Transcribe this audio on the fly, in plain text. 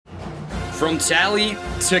From Tally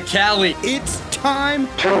to Cali, It's time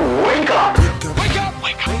to wake up. Wake up!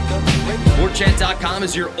 Wake up! WarChant.com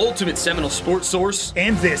is your ultimate Seminole sports source.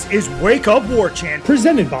 And this is Wake Up War Chant,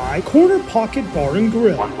 presented by Corner Pocket Bar and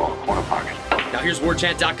Grill. One more corner pocket. Now here's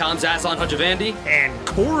WarChant.com's Aslan Hajavandi. And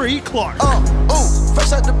Corey Clark.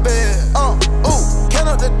 Fresh out the bed. Count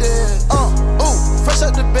up the dead. Fresh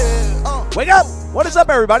out the bed. Wake up! What is up,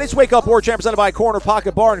 everybody? It's Wake Up War Chant, presented by Corner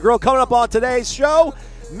Pocket Bar and Grill. Coming up on today's show,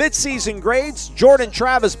 midseason grades. Jordan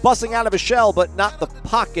Travis busting out of his shell, but not the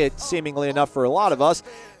pocket, seemingly enough for a lot of us.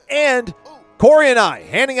 And Corey and I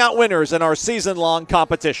handing out winners in our season-long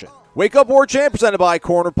competition. Wake Up War Chant, presented by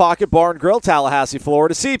Corner Pocket Bar and Grill, Tallahassee,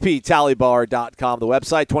 Florida. CPTallybar.com, the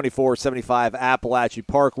website, 2475 Appalachian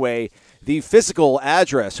Parkway. The physical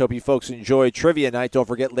address. Hope you folks enjoyed trivia night. Don't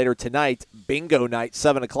forget later tonight, bingo night,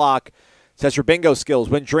 7 o'clock. Test your bingo skills,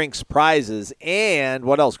 win drinks, prizes, and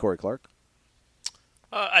what else, Corey Clark?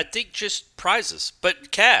 I think just prizes,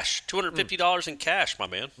 but cash, $250 in cash, my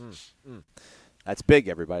man. That's big,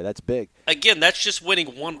 everybody. That's big. Again, that's just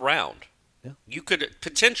winning one round. Yeah. You could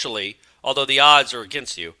potentially, although the odds are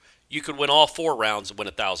against you, you could win all 4 rounds and win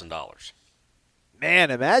 $1,000. Man,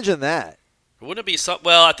 imagine that. Wouldn't it be something?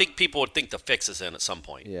 Well, I think people would think the fix is in at some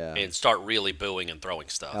point and start really booing and throwing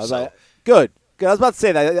stuff. Good. I was about to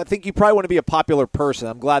say that. I think you probably want to be a popular person.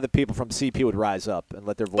 I'm glad that people from CP would rise up and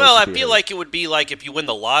let their voices Well, I be feel heard. like it would be like if you win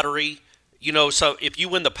the lottery, so if you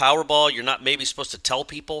win the Powerball, you're not maybe supposed to tell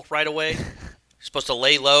people right away. You're supposed to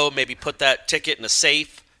lay low, maybe put that ticket in a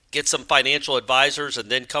safe, get some financial advisors, and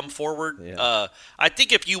then come forward. Yeah. I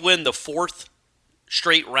think if you win the 4th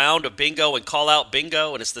straight round of bingo and call out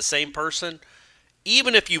bingo and it's the same person,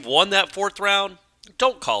 even if you've won that 4th round,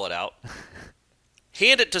 don't call it out.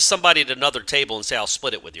 Hand it to somebody at another table and say, I'll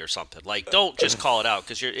split it with you or something. Like, don't just call it out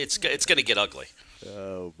because it's going to get ugly.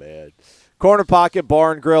 Oh, man. Corner Pocket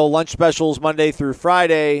Bar and Grill, lunch specials Monday through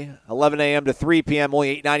Friday, 11 a.m. to 3 p.m.,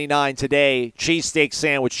 only $8.99 today. Cheesesteak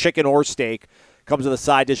sandwich, chicken or steak. Comes with a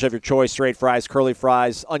side dish of your choice, straight fries, curly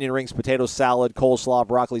fries, onion rings, potato salad, coleslaw,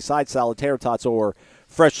 broccoli, side salad, tater tots, or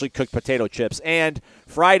freshly cooked potato chips. And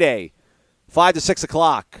Friday, 5 to 6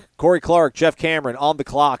 o'clock, Corey Clark, Jeff Cameron on the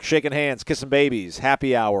clock, shaking hands, kissing babies,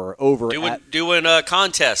 happy hour over doing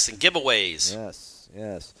contests and giveaways.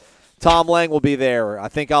 Yes. Tom Lang will be there. I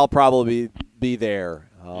think I'll probably be there.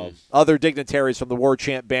 Other dignitaries from the War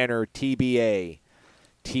Chant banner, TBA.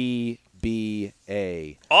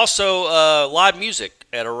 Also, live music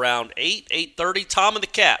at around 8:30. Tom and the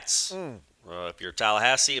Cats. If you're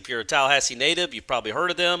a Tallahassee native, you've probably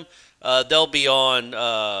heard of them. They'll be on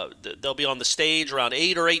the stage around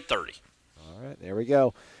 8 or 8:30. All right, there we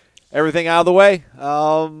go. Everything out of the way.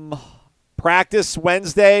 Practice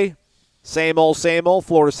Wednesday. Same old.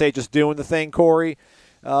 Florida State just doing the thing, Corey.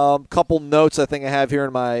 Couple notes I think I have here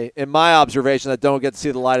in my observation that don't get to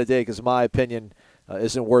see the light of day because my opinion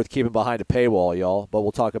isn't worth keeping behind a paywall, y'all. But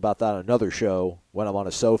we'll talk about that on another show when I'm on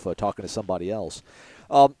a sofa talking to somebody else.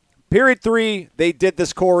 Period 3, they did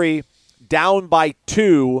this, Corey, down by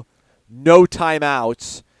 2, no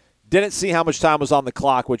timeouts. Didn't see how much time was on the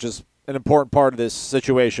clock, which is an important part of this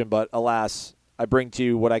situation, but alas, I bring to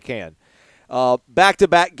you what I can.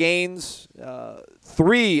 Back-to-back gains,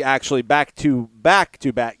 3 actually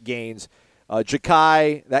back-to-back gains.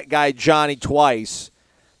 Ja'Kai, that guy Johnny twice,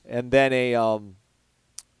 and then a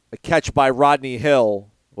catch by Rodney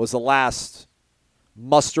Hill was the last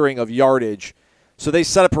mustering of yardage. So they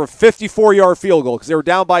set up for a 54-yard field goal because they were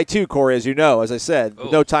down by 2, Corey, as you know, as I said,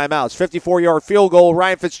 with no timeouts. 54-yard field goal,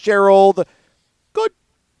 Ryan Fitzgerald, good.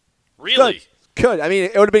 Really? Good. I mean,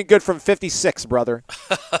 it would have been good from 56, brother.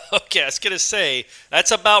 Okay, I was going to say,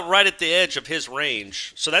 that's about right at the edge of his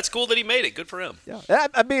range. So that's cool that he made it. Good for him. Yeah,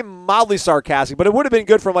 I'm being mildly sarcastic, but it would have been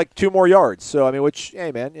good from like 2 more yards. So, I mean,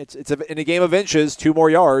 hey, man, it's in a game of inches, 2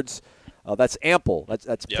 more yards. That's ample.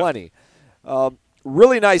 That's plenty.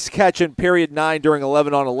 Really nice catch in period 9 during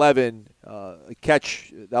 11-on-11. A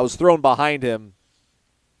catch that was thrown behind him,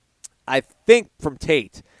 I think, from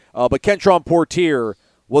Tate. But Kentron Portier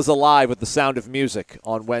was alive with the sound of music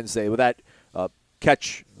on Wednesday with that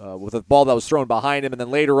catch with a ball that was thrown behind him. And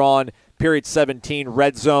then later on, period 17,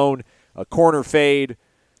 red zone, a corner fade.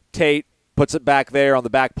 Tate puts it back there on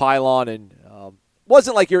the back pylon. And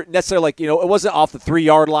wasn't like you're necessarily like, it wasn't off the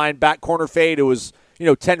 3-yard line, back corner fade. It was,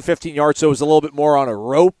 10, 15 yards, so it was a little bit more on a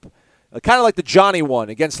rope. Kind of like the Johnny one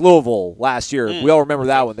against Louisville last year. We all remember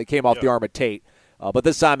that one. They came off the arm of Tate. But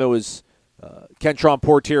this time it was Kentron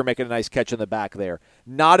Portier making a nice catch in the back there.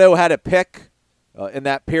 Nadeau had a pick in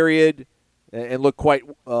that period and looked quite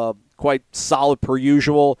solid per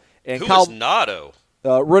usual. And Who was Nadeau?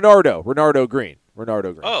 Renardo Green.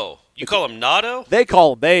 Renardo Green. Oh, you call him Nado? They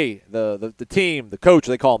call him, the team, the coach,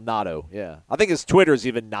 they call him Nado. Yeah. I think his Twitter's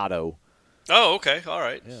even Nado. Oh, okay. All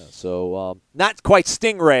right. Yeah. So not quite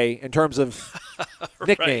Stingray in terms of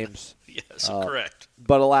nicknames. Yes, correct.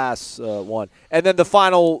 But alas, one. And then the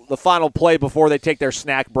final play before they take their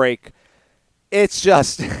snack break, it's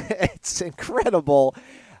just it's incredible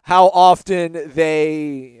how often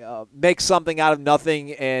they make something out of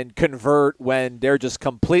nothing and convert when they're just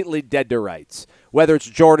completely dead to rights. Whether it's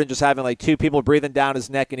Jordan just having like two people breathing down his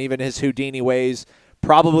neck and even his Houdini ways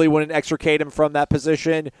probably wouldn't extricate him from that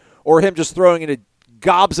position, or him just throwing into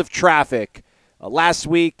gobs of traffic. Last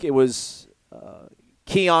week it was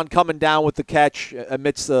Keon coming down with the catch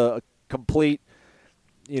amidst a complete,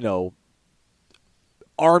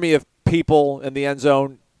 army of people in the end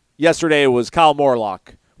zone. Yesterday it was Kyle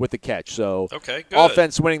Morlock with the catch. So okay, good.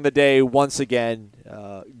 Offense winning the day once again.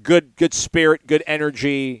 Good spirit, good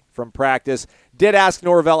energy from practice. Did ask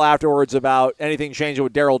Norvell afterwards about anything changing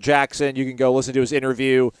with Darrell Jackson. You can go listen to his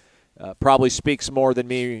interview. Probably speaks more than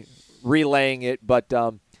me relaying it, but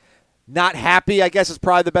not happy, I guess is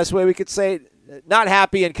probably the best way we could say it. Not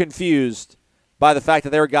happy and confused by the fact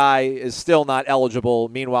that their guy is still not eligible.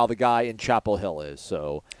 Meanwhile, the guy in Chapel Hill is.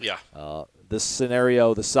 So yeah, this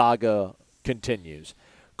scenario, the saga continues.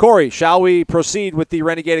 Corey, shall we proceed with the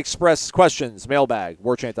Renegade Express questions mailbag?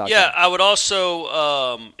 Warchant.com. Yeah, I would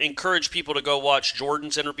also encourage people to go watch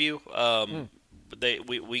Jordan's interview.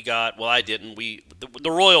 We got, well, I didn't. The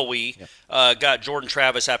Royal got Jordan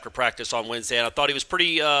Travis after practice on Wednesday, and I thought he was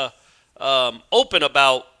pretty open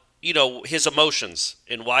about his emotions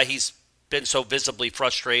and why he's been so visibly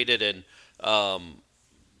frustrated, and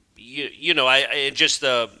just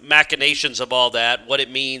the machinations of all that, what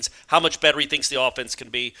it means, how much better he thinks the offense can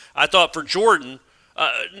be. I thought for Jordan,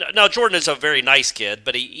 now Jordan is a very nice kid,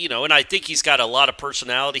 but he, and I think he's got a lot of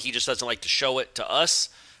personality. He just doesn't like to show it to us.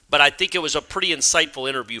 But I think it was a pretty insightful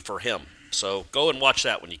interview for him. So go and watch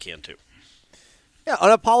that when you can too. Yeah,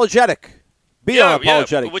 unapologetic. Be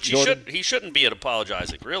unapologetic. Which he shouldn't be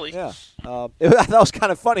apologizing, really. Yeah, that was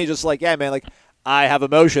kind of funny. Just like, yeah, man, like I have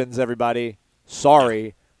emotions. Everybody,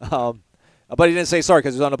 sorry. But he didn't say sorry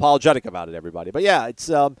because he was unapologetic about it. Everybody, but yeah, it's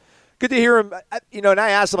good to hear him. And I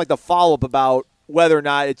asked him like the follow up about whether or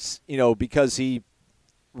not it's because he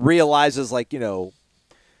realizes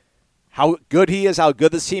how good he is, how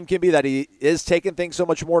good this team can be, that he is taking things so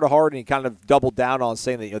much more to heart, and he kind of doubled down on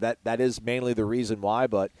saying that that is mainly the reason why.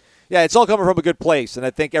 But yeah, it's all coming from a good place, and I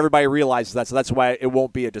think everybody realizes that, so that's why it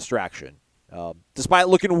won't be a distraction. Despite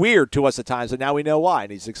looking weird to us at times, and now we know why,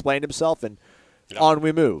 and he's explained himself, and on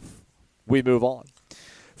we move. We move on.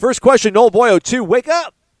 First question, Noel Boyo 2, wake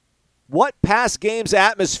up! What past game's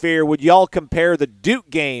atmosphere would y'all compare the Duke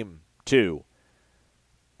game to?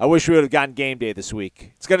 I wish we would have gotten game day this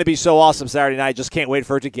week. It's going to be so awesome Saturday night. Just can't wait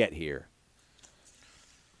for it to get here.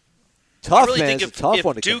 Tough, I really man. think It's a tough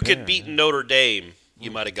one to if Duke compare. had beaten Notre Dame, you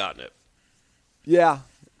might have gotten it. Yeah.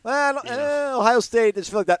 Ohio State, I just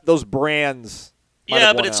feel like those brands might Yeah,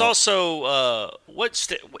 have but won it's out. also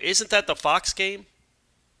isn't that the Fox game?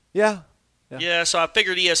 Yeah. Yeah, so I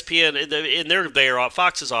figured ESPN, and they're there.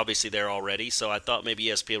 Fox is obviously there already, so I thought maybe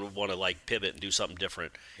ESPN would want to pivot and do something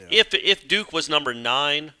different. Yeah. If Duke was number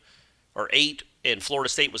 9 or 8 and Florida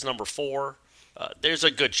State was number 4, there's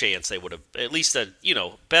a good chance they would have, at least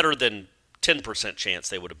better than 10% chance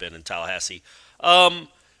they would have been in Tallahassee. I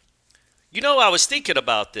was thinking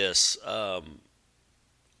about this. I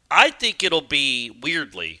think it'll be,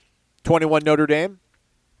 weirdly, 21 Notre Dame?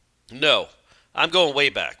 No. I'm going way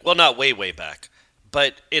back. Well, not way back.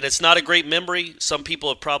 And it's not a great memory. Some people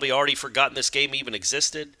have probably already forgotten this game even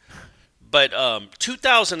existed. But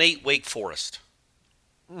 2008 Wake Forest.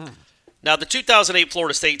 Now, the 2008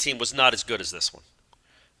 Florida State team was not as good as this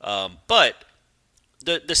one. But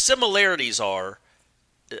the similarities are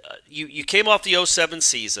you came off the 07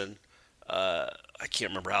 season. I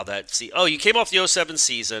can't remember how that – you came off the 07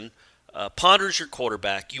 season. Ponder's your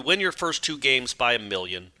quarterback. You win your first 2 games by 1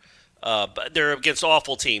 million. But they're against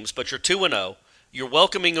awful teams, but you're 2-0. You're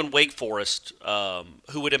welcoming in Wake Forest,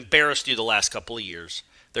 who had embarrassed you the last couple of years.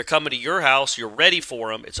 They're coming to your house. You're ready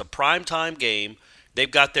for them. It's a primetime game. They've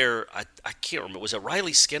got their I can't remember. Was it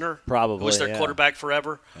Riley Skinner? Probably, who was their yeah. quarterback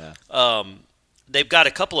forever? Yeah. They've got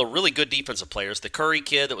a couple of really good defensive players. The Curry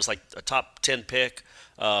kid that was like a top 10 pick.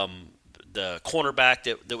 The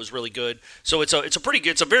cornerback that was really good. So it's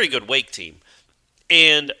a very good Wake team.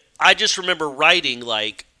 And I just remember writing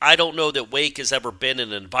I don't know that Wake has ever been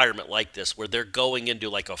in an environment like this where they're going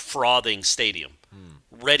into a frothing stadium,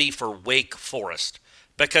 ready for Wake Forest.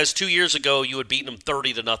 Because 2 years ago you had beaten them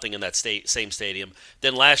 30-0 in that same stadium.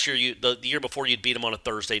 Then last year, the year before, you'd beat them on a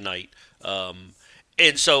Thursday night.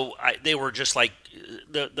 And so they were just like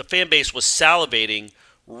the fan base was salivating,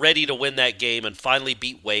 ready to win that game and finally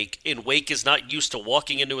beat Wake. And Wake is not used to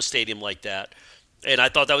walking into a stadium like that. And I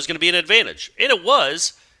thought that was going to be an advantage. And it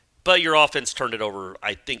was, but your offense turned it over,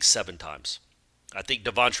 I think, 7 times. I think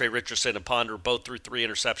Devontre Richardson and Ponder both threw 3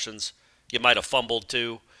 interceptions. You might have fumbled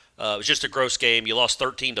 2. It was just a gross game. You lost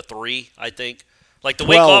 13-3, I think. Like the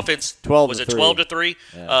 12, Wake offense, 12 was it 3. 12-3?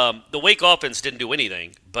 Yeah. The Wake offense didn't do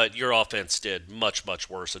anything, but your offense did much, much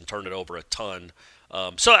worse and turned it over a ton.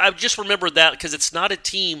 So I just remember that because it's not a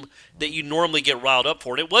team that you normally get riled up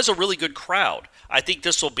for. And it was a really good crowd. I think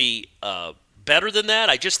this will be better than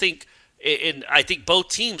that. I just think, and I think both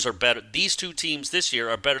teams are better. These 2 teams this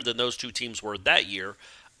year are better than those 2 teams were that year.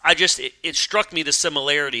 It struck me the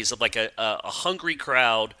similarities of like a hungry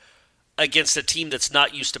crowd against a team that's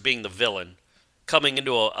not used to being the villain coming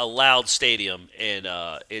into a loud stadium, and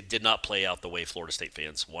it did not play out the way Florida State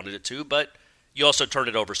fans wanted it to, but you also turned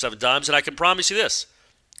it over 7 times, and I can promise you this.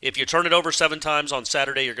 If you turn it over 7 times on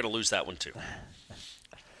Saturday, you're going to lose that one too.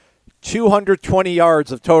 220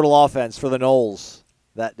 yards of total offense for the Noles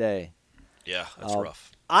that day. Yeah, that's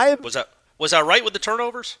rough. Was I right with the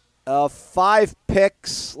turnovers? 5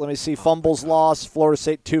 picks. Let me see. Fumbles lost. Florida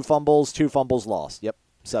State 2 fumbles. 2 fumbles lost. Yep,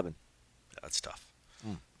 7. That's tough.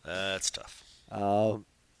 That's tough. I'm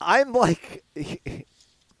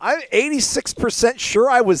 86% sure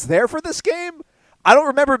I was there for this game. I don't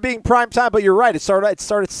remember it being prime time, but you're right. It started at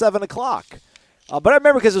 7 o'clock. But I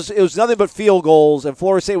remember because it was nothing but field goals, and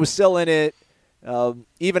Florida State was still in it.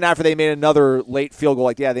 Even after they made another late field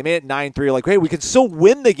goal, they made it 9-3. Like, hey, we can still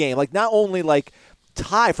win the game. Like, not only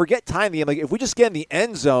tie, forget tying the game. Like, if we just get in the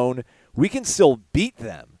end zone, we can still beat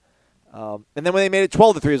them. And then when they made it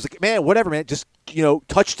 12-3, it was like, man, whatever, man. Just,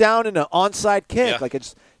 touchdown and an onside kick. Yeah. Like, it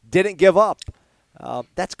just didn't give up.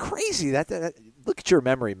 That's crazy. That look at your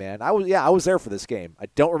memory, man. I was there for this game. I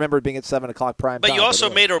don't remember it being at 7 o'clock prime time. But you also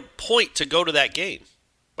made a point to go to that game.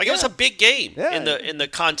 Like, it was a big game in the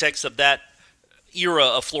context of that era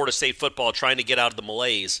of Florida State football trying to get out of the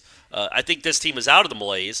malaise. I think this team is out of the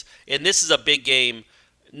malaise, and this is a big game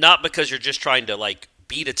not because you're just trying to,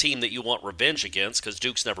 beat a team that you want revenge against because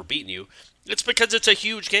Duke's never beaten you. It's because it's a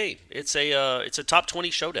huge game. It's a top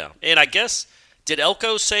 20 showdown. And I guess, did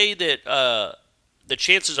Elko say that the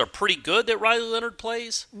chances are pretty good that Riley Leonard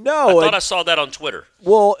plays? No. I thought I saw that on Twitter.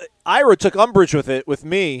 Well, Ira took umbrage with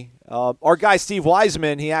me. Our guy Steve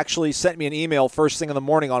Wiseman, he actually sent me an email first thing in the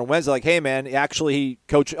morning on Wednesday, like, hey, man,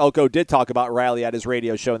 Coach Elko did talk about Riley at his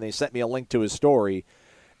radio show, and they sent me a link to his story.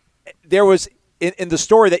 There was, in the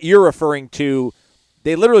story that you're referring to,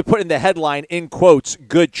 they literally put in the headline, in quotes,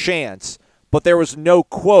 good chance, but there was no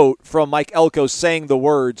quote from Mike Elko saying the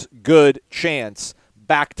words good chance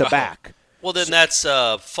back to back. Well, then that's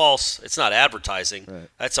false. It's not advertising. Right.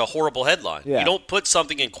 That's a horrible headline. Yeah. You don't put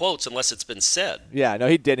something in quotes unless it's been said. Yeah, no,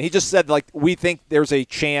 he didn't. He just said, we think there's a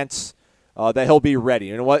chance that he'll be ready.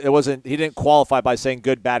 And it wasn't. He didn't qualify by saying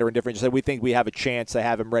good, bad, or indifferent. He said, we think we have a chance to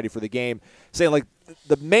have him ready for the game. Saying,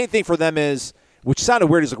 the main thing for them is, which sounded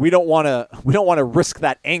weird, is we don't want to risk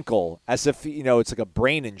that ankle as if, it's like a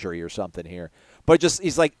brain injury or something here. But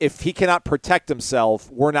he's like, if he cannot protect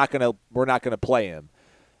himself, we're not gonna play him.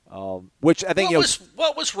 Which I think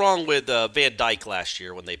what was wrong with Van Dyke last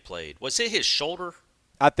year when they played? Was it his shoulder?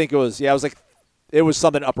 I think it was. Yeah, it was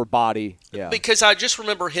something upper body. Yeah. Because I just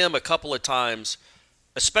remember him a couple of times,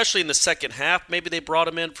 especially in the second half. Maybe they brought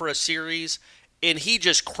him in for a series, and he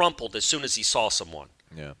just crumpled as soon as he saw someone.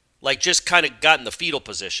 Yeah. Just kind of got in the fetal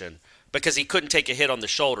position because he couldn't take a hit on the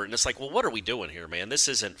shoulder. And it's like, well, what are we doing here, man? This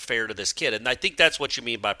isn't fair to this kid. And I think that's what you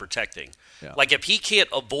mean by protecting. Yeah. If he can't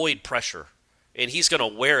avoid pressure, and he's going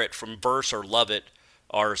to wear it from Verse or Lovett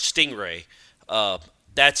or Stingray,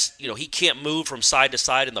 that's, he can't move from side to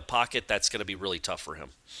side in the pocket. That's going to be really tough for him.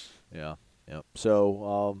 Yeah.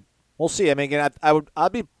 So we'll see. I mean, again,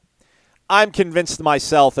 I'm convinced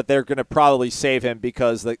myself that they're going to probably save him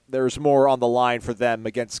because there's more on the line for them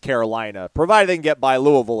against Carolina, provided they can get by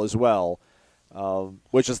Louisville as well,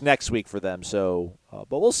 which is next week for them. So,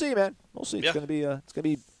 but we'll see, man. We'll see. It's going to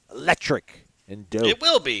be electric. And dope. It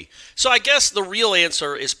will be. So I guess the real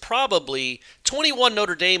answer is probably 21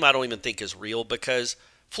 Notre Dame. I don't even think is real because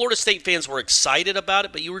Florida State fans were excited about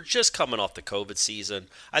it, but you were just coming off the COVID season.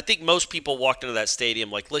 I think most people walked into that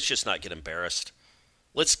stadium let's just not get embarrassed.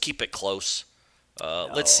 Let's keep it close.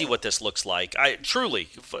 Let's see what this looks like. Truly,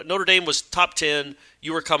 Notre Dame was top 10.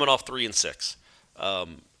 You were coming off 3-6.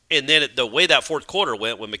 And then the way that fourth quarter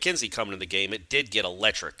went, when McKenzie coming in the game, it did get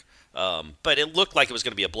electric. But it looked like it was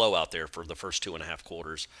going to be a blowout there for the first 2.5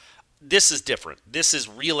 quarters. This is different. This is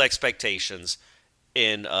real expectations.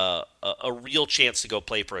 in a real chance to go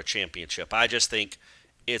play for a championship. I just think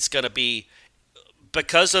it's going to be,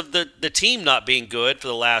 because of the team not being good for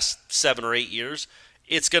the last 7 or 8 years,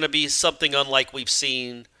 it's going to be something unlike we've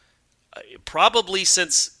seen probably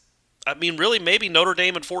since, really maybe Notre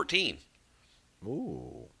Dame in 14.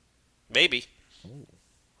 Ooh. Maybe. Ooh.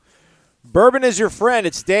 Bourbon is your friend.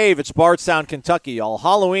 It's Dave. It's Bardstown, Kentucky, y'all.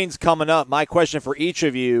 Halloween's coming up. My question for each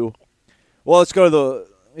of you. Well, let's go to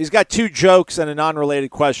he's got 2 jokes and a non-related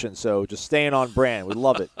question, so just staying on brand. We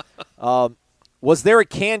love it. Was there a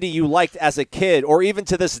candy you liked as a kid or even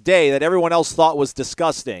to this day that everyone else thought was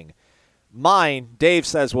disgusting? Mine, Dave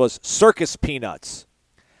says, was circus peanuts.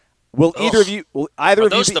 Will either of you? Will either Are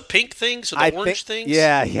of you? Those the pink things or the orange things?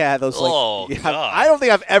 Yeah, those. Oh, God. God. I don't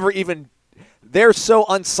think I've ever even. They're so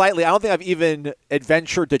unsightly. I don't think I've even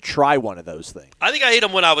adventured to try one of those things. I think I ate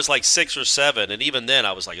them when I was like 6 or 7, and even then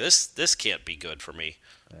I was like, this can't be good for me.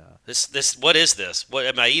 Yeah. This what is this? What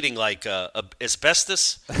am I eating? Like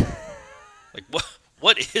asbestos? Like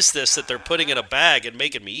what is this that they're putting in a bag and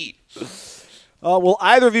making me eat? Will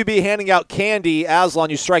either of you be handing out candy? Aslan,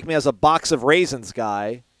 you strike me as a box of raisins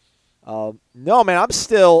guy. No, man, I'm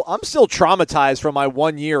still traumatized from my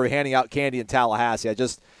 1 year of handing out candy in Tallahassee.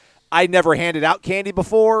 I never handed out candy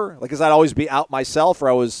before, like, because I'd always be out myself, or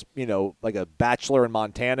I was, like a bachelor in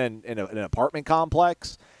Montana in an apartment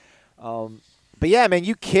complex. But yeah, man,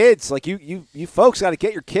 you kids, like you folks got to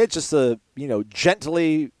get your kids just to,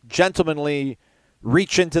 gentlemanly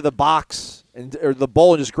reach into the box or the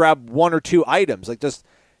bowl and just grab 1 or 2 items. Like, just,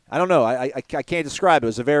 I don't know. I can't describe it. It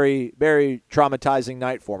was a very, very traumatizing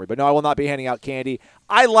night for me. But no, I will not be handing out candy.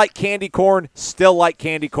 I like candy corn, still like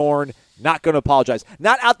candy corn. Not going to apologize.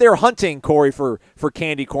 Not out there hunting, Corey, for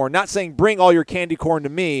candy corn. Not saying bring all your candy corn to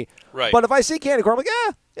me. Right. But if I see candy corn, I'm like,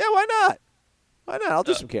 yeah, why not? Why not? I'll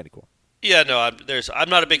do some candy corn. Yeah, no, I'm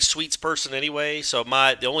not a big sweets person anyway. So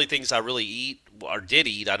the only things I really eat or did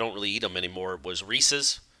eat, I don't really eat them anymore, was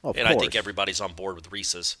Reese's. Of and course. I think everybody's on board with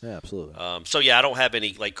Reese's. Yeah, absolutely. So yeah, I don't have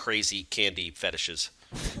any like crazy candy fetishes.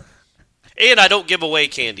 And I don't give away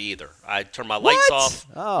candy either. I turn my lights off.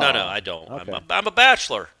 Oh, no, I don't. okay. I'm a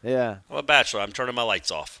bachelor. Yeah. I'm a bachelor. I'm turning my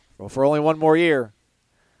lights off. Well, for only 1 more year.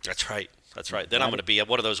 That's right. Then I'm going to be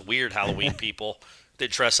one of those weird Halloween people that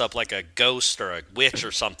dress up like a ghost or a witch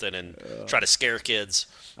or something and try to scare kids.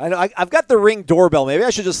 I know. I've got the Ring doorbell. Maybe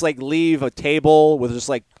I should just like leave a table with just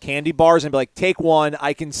like candy bars and be like, take one,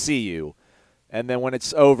 I can see you. And then when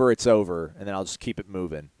it's over, it's over. And then I'll just keep it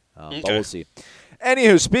moving. Okay. But we'll see.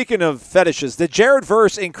 Anywho, speaking of fetishes, did Jared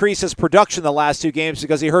Verse increase his production the last 2 games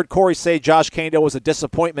because he heard Corey say Josh Kando was a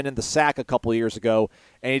disappointment in the sack a couple of years ago,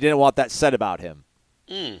 and he didn't want that said about him?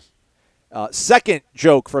 Second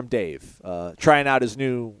joke from Dave, trying out his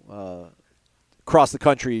new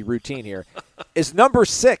cross-the-country routine here. Is number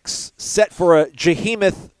 6 set for a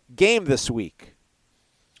Behemoth game this week?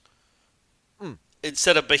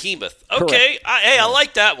 Instead of Behemoth. Okay. I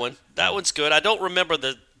like that one. That one's good. I don't remember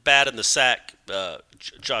the bat in the sack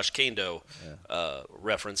Josh Kando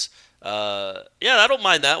reference. I don't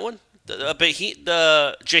mind that one. The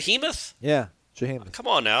Behemoth? Yeah, Behemoth. Come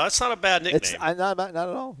on now. That's not a bad nickname. It's not at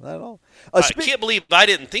all. Not at all. I can't believe I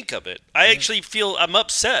didn't think of it. I actually feel I'm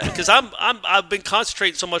upset because I've been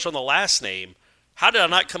concentrating so much on the last name. How did I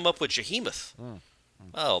not come up with Behemoth?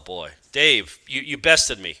 Oh, boy. Dave, you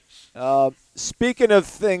bested me. Speaking of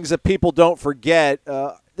things that people don't forget,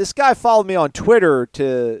 this guy followed me on Twitter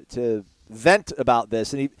to vent about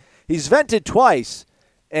this, and he's vented twice,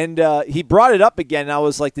 and he brought it up again, and I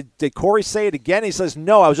was like, did Corey say it again? He says,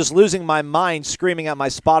 no, I was just losing my mind screaming at my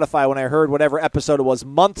Spotify when I heard whatever episode it was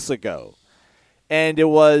months ago, and it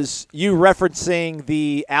was you referencing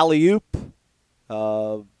the alley-oop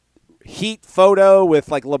Heat photo with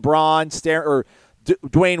like LeBron staring, or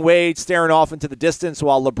Dwayne Wade staring off into the distance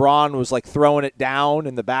while LeBron was like throwing it down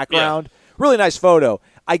in the background. Yeah. Really nice photo.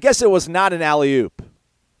 I guess it was not an alley-oop.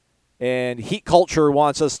 And Heat Culture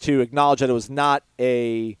wants us to acknowledge that it was not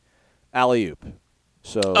a alley-oop.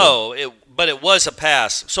 So. But it was a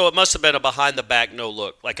pass. So it must have been a behind-the-back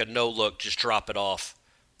no-look, like a no-look, just drop it off.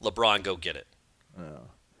 LeBron, go get it. Yeah.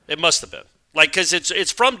 It must have been. Like, because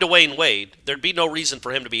it's from Dwayne Wade. There'd be no reason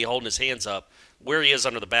for him to be holding his hands up where he is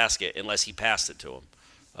under the basket unless he passed it to him.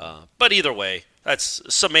 But either way, that's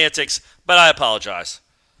semantics. But I apologize.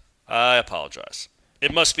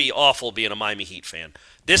 It must be awful being a Miami Heat fan.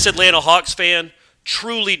 This Atlanta Hawks fan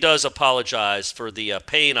truly does apologize for the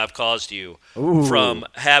pain I've caused you from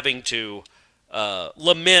having to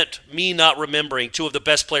lament me not remembering 2 of the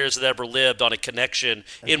best players that ever lived on a connection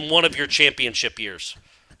in one of your championship years.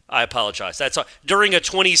 I apologize. That's during a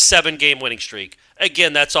 27-game winning streak.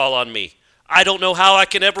 Again, that's all on me. I don't know how I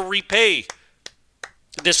can ever repay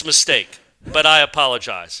this mistake, but I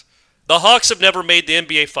apologize. The Hawks have never made the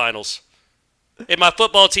NBA Finals, and my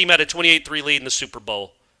football team had a 28-3 lead in the Super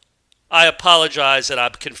Bowl. I apologize that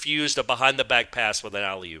I'm confused a behind-the-back pass with an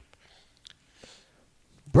alley-oop.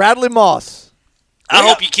 Bradley Moss. I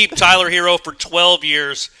hope you keep Tyler Hero for 12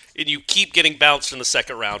 years and you keep getting bounced in the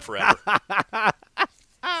second round forever.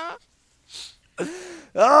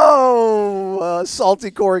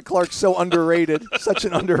 Salty Corey Clark, so underrated. Such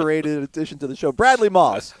an underrated addition to the show. Bradley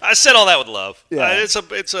Moss. I said all that with love. Yeah. It's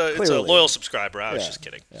a loyal subscriber. I was just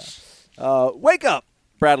kidding. Yeah. Wake up,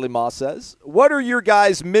 Bradley Moss says. What are your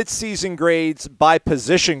guys' midseason grades by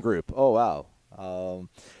position group? Oh, wow.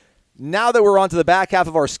 Now that we're on to the back half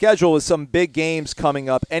of our schedule with some big games coming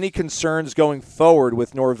up, any concerns going forward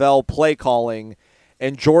with Norvell play calling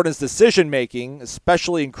and Jordan's decision-making,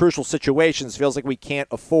 especially in crucial situations? Feels like we can't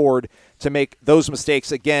afford to make those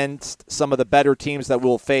mistakes against some of the better teams that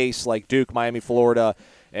we'll face, like Duke, Miami, Florida,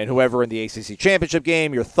 and whoever in the ACC championship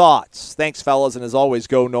game. Your thoughts? Thanks, fellas, and as always,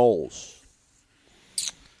 go Noles.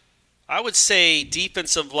 I would say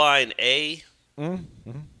defensive line A.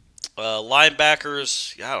 Mm-hmm.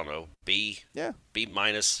 Linebackers, I don't know, B. Yeah. B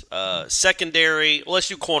minus. Secondary, let's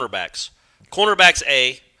do cornerbacks. Cornerbacks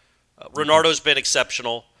A. Renardo's been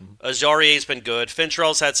exceptional. Azaria's been good.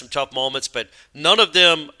 Fincherell's had some tough moments, but none of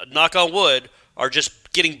them, knock on wood, are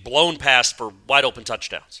just getting blown past for wide open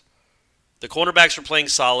touchdowns. The cornerbacks are playing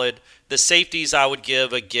solid. The safeties I would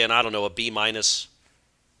give, again, I don't know, a B minus.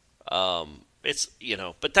 But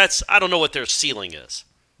that's, I don't know what their ceiling is.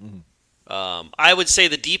 Mm-hmm. I would say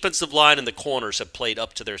the defensive line and the corners have played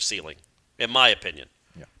up to their ceiling, in my opinion.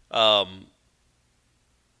 Yeah.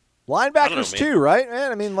 Linebackers too, right?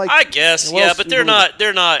 Man, I mean, like, I guess, yeah, but they're not.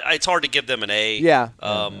 It's hard to give them an A. Yeah.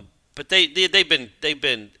 But they've been,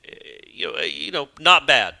 not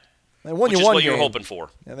bad. They won which you is one what game. you're hoping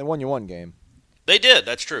for. Yeah, they won you one game. They did.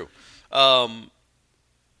 That's true.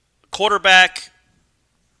 Quarterback.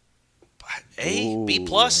 A, B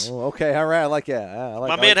plus. Okay, all right, I like that.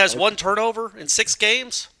 My man has one turnover in 6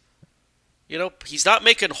 games. He's not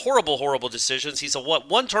making horrible decisions. He's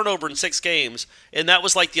one turnover in 6 games, and that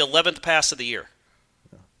was like the 11th pass of the year.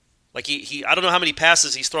 Like he I don't know how many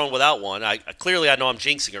passes he's thrown without one. I know I'm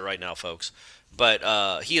jinxing it right now, folks.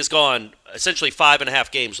 But he has gone essentially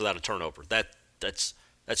 5.5 games without a turnover.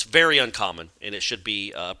 That's very uncommon, and it should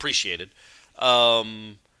be appreciated.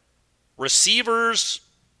 Receivers.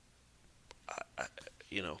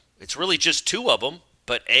 It's really just 2 of them,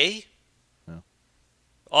 but A. Yeah.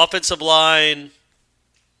 Offensive line,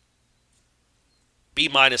 B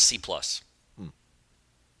minus, C plus.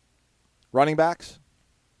 Running backs?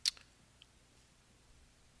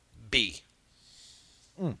 B.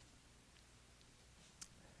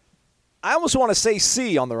 I almost want to say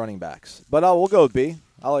C on the running backs, but we'll go with B.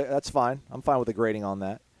 That's fine. I'm fine with the grading on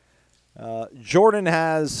that. Jordan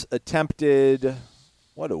has attempted...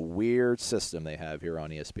 What a weird system they have here on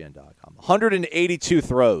ESPN.com. 182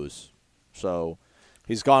 throws. So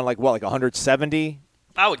he's gone like 170?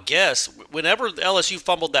 I would guess. Whenever LSU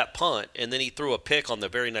fumbled that punt and then he threw a pick on the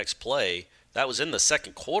very next play, that was in the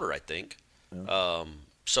second quarter, I think. Yeah.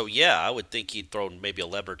 I would think he'd thrown maybe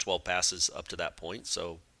 11 or 12 passes up to that point.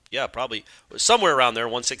 So, yeah, probably somewhere around there,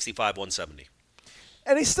 165, 170.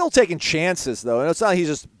 And he's still taking chances, though. And it's not he's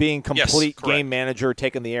just being complete game manager,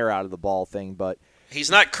 taking the air out of the ball thing, but – he's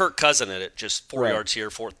not Kirk Cousin at it, just 4 yards here.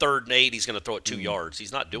 For 3rd and 8, he's going to throw it 2 yards.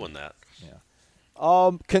 He's not doing that.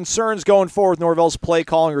 Yeah. Concerns going forward with Norvell's play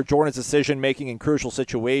calling or Jordan's decision making in crucial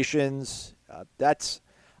situations.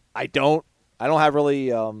 I don't have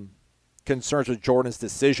really concerns with Jordan's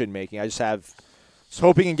decision making. I just was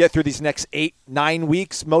hoping he can get through these next 8-9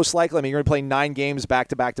 weeks. Most likely, I mean, you're going to play 9 games back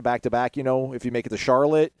to back to back to back. If you make it to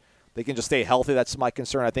Charlotte, they can just stay healthy. That's my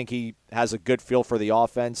concern. I think he has a good feel for the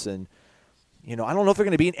offense and. I don't know if they're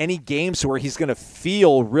going to be in any games where he's going to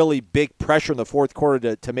feel really big pressure in the fourth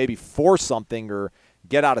quarter to maybe force something or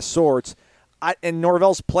get out of sorts. And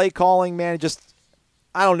Norvell's play calling, man,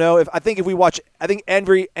 I don't know. I think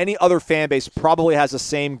any other fan base probably has the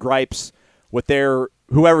same gripes with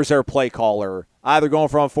whoever's their play caller, either going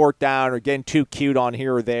for on 4th down or getting too cute on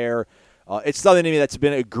here or there. It's something to me that's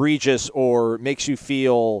been egregious or makes you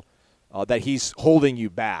feel that he's holding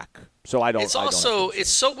you back. So I don't. It's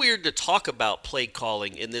so weird to talk about play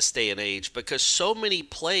calling in this day and age because so many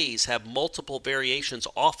plays have multiple variations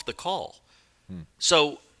off the call.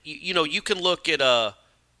 So you can look at I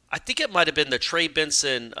think it might have been the Trey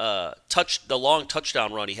Benson the long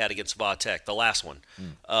touchdown run he had against Va-Tech, the last one,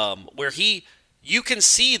 where you can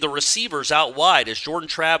see the receivers out wide as Jordan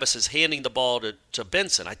Travis is handing the ball to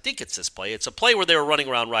Benson. I think it's this play. It's a play where they were running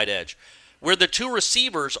around right edge. where the two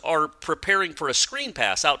receivers are preparing for a screen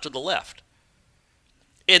pass out to the left.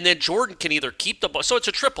 And then Jordan can either keep the ball. So it's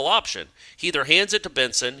a triple option. He either hands it to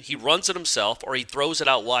Benson, he runs it himself, or he throws it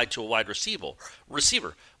out wide to a wide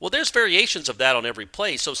receiver. Well, there's variations of that on every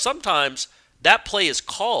play. So sometimes that play is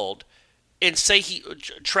called, and say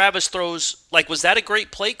Travis throws, like, was that a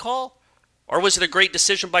great play call? Or was it a great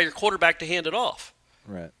decision by your quarterback to hand it off?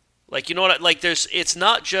 Right. Like, you know what? Like, it's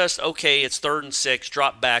not just, okay, it's 3rd and 6,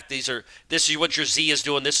 drop back. This is what your Z is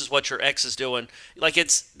doing. This is what your X is doing. Like,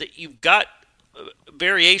 you've got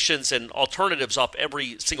variations and alternatives off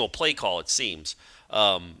every single play call, it seems.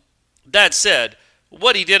 That said,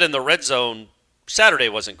 what he did in the red zone Saturday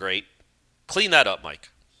wasn't great. Clean that up, Mike.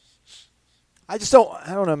 I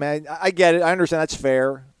don't know, man. I get it. I understand that's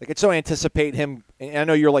fair. Like, it's so anticipate him. And I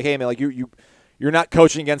know you're like, hey, man, like you're not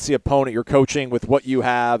coaching against the opponent. You're coaching with what you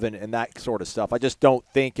have and that sort of stuff. I just don't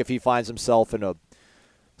think if he finds himself in a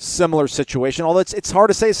similar situation, although it's hard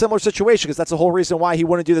to say a similar situation because that's the whole reason why he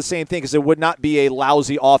wouldn't do the same thing, because it would not be a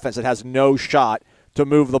lousy offense that has no shot to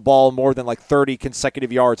move the ball more than like 30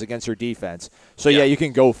 consecutive yards against your defense. So, yeah you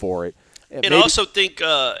can go for it. And I also think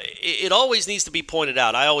it always needs to be pointed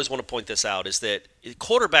out, I always want to point this out, is that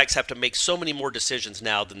quarterbacks have to make so many more decisions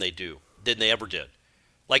now than they ever did.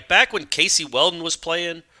 Like back when Casey Weldon was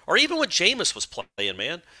playing, or even when Jameis was playing,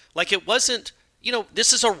 man, like it wasn't,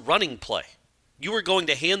 this is a running play. You were going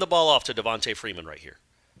to hand the ball off to Devontae Freeman right here.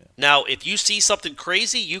 Yeah. Now, if you see something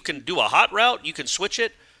crazy, you can do a hot route, you can switch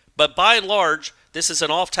it, but by and large, this is an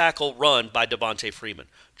off-tackle run by Devontae Freeman.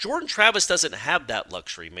 Jordan Travis doesn't have that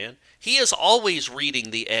luxury, man. He is always reading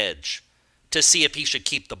the edge to see if he should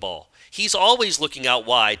keep the ball. He's always looking out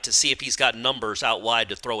wide to see if he's got numbers out wide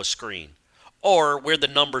to throw a screen, or where the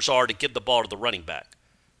numbers are to give the ball to the running back.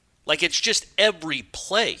 Like, it's just every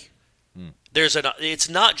play. It's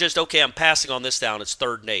not just, okay, I'm passing on this down, it's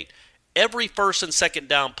 3rd and 8. Every 1st and 2nd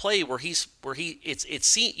down play it's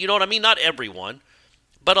seen, you know what I mean? Not everyone,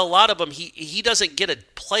 but a lot of them, he doesn't get a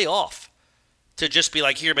play off to just be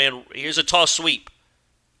like, here, man, here's a toss sweep.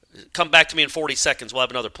 Come back to me in 40 seconds, we'll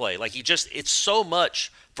have another play. Like, it's so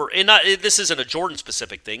much this isn't a Jordan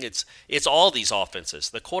specific thing. It's all these offenses.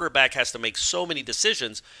 The quarterback has to make so many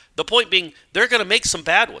decisions. The point being, they're going to make some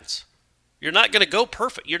bad ones. You're not going to go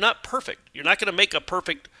perfect. You're not perfect. You're not going to make a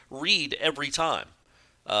perfect read every time.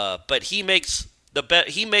 But he makes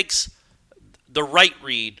the right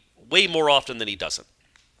read way more often than he doesn't.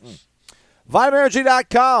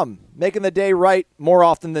 VitaminEnergy.com, making the day right more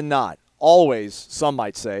often than not. Always, some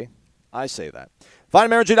might say. I say that.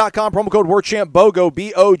 VitaminEnergy.com, promo code WARCHAMP, BOGO,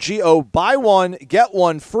 B-O-G-O. Buy one, get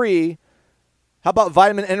one free. How about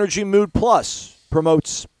Vitamin Energy Mood Plus?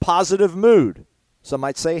 Promotes positive mood. Some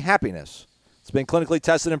might say happiness. It's been clinically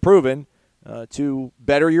tested and proven to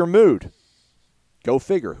better your mood. Go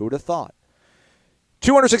figure. Who'd have thought?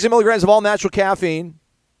 260 milligrams of all-natural caffeine,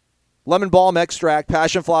 lemon balm extract,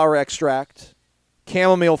 passion flower extract,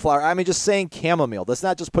 chamomile flower. I mean, just saying chamomile, does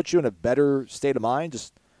not just put you in a better state of mind?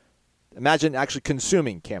 Just imagine actually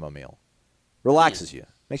consuming chamomile. Relaxes you.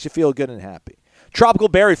 Makes you feel good and happy. Tropical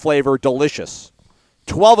berry flavor, delicious.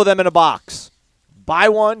 12 of them in a box. Buy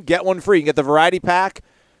one, get one free. You can get the variety pack.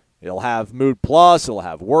 It'll have Mood Plus. It'll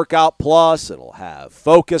have Workout Plus. It'll have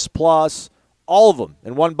Focus Plus. All of them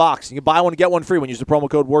in one box. You can buy one and get one free when you use the promo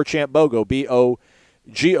code WARCHAMPBOGO,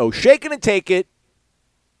 B-O-G-O. Shake it and take it.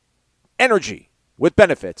 Energy with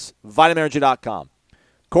benefits. VitaminEnergy.com.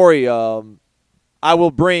 Corey, I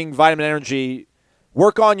will bring Vitamin Energy.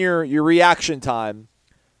 Work on your reaction time.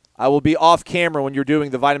 I will be off camera when you're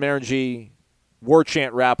doing the Vitamin Energy War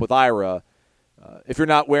Chant rap with Ira. If you're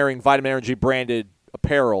not wearing Vitamin Energy branded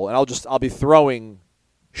apparel, and I'll be throwing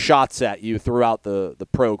shots at you throughout the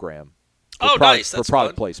program. Nice. That's for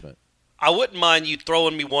product fun. Placement. I wouldn't mind you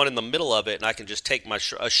throwing me one in the middle of it, and I can just take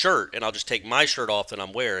a shirt, and I'll just take my shirt off that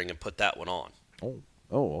I'm wearing and put that one on.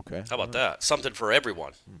 Oh, okay. How about that? Something for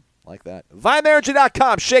everyone. Like that.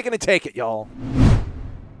 VitaminEnergy.com. Shake it and take it, y'all.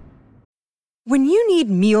 When you need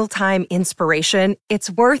mealtime inspiration,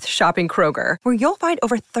 it's worth shopping Kroger, where you'll find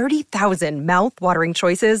over 30,000 mouth-watering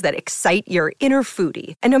choices that excite your inner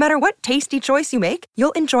foodie. And no matter what tasty choice you make,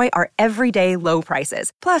 you'll enjoy our everyday low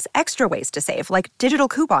prices, plus extra ways to save, like digital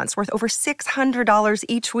coupons worth over $600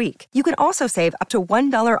 each week. You can also save up to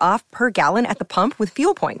 $1 off per gallon at the pump with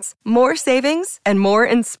fuel points. More savings and more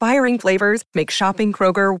inspiring flavors make shopping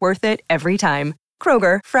Kroger worth it every time.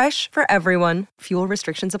 Kroger, fresh for everyone. Fuel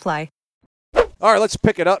restrictions apply. All right, let's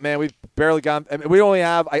pick it up, man. We've barely gone. I mean, we only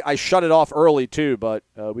have. I shut it off early too, but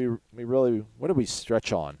we really. What did we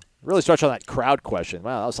stretch on? Really stretch on that crowd question.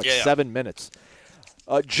 Wow, that was like 7 minutes.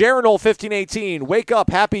 Jarenol 1518, wake up,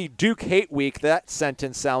 happy Duke hate week. That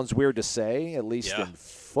sentence sounds weird to say, at least in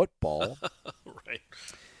football. Right.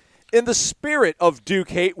 In the spirit of Duke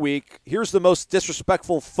hate week, here's the most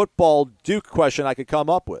disrespectful football Duke question I could come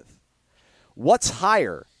up with. What's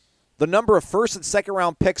higher, the number of first and second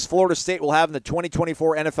round picks Florida State will have in the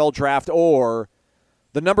 2024 NFL draft, or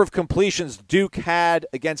the number of completions Duke had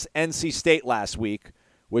against NC State last week,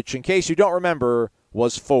 which, in case you don't remember,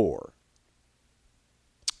 was 4?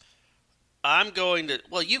 I'm going to –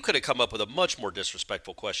 well, you could have come up with a much more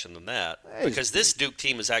disrespectful question than that because this Duke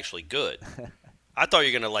team is actually good. I thought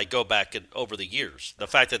you were going to go back over the years. The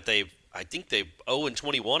fact that I think they've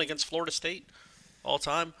 0-21 against Florida State all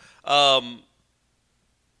time. I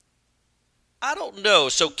don't know.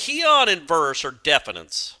 So Keon and Verse are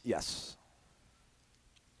definites. Yes.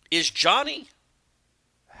 Is Johnny?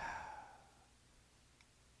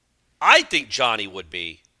 I think Johnny would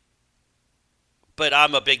be, but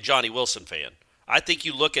I'm a big Johnny Wilson fan. I think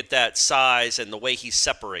you look at that size and the way he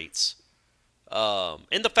separates,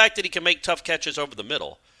 and the fact that he can make tough catches over the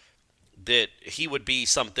middle, that he would be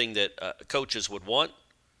something that coaches would want.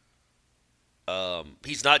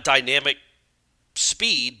 He's not dynamic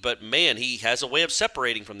speed, but, man, he has a way of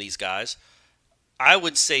separating from these guys. I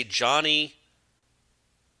would say Johnny.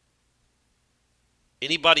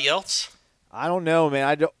 Anybody else? I don't know,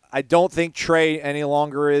 man. I don't think Trey any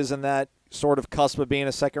longer is in that sort of cusp of being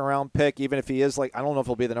a second-round pick, even if he is, I don't know if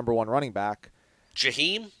he'll be the number 1 running back.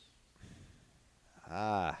 Jaheim?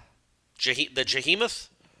 The Jaheimoth?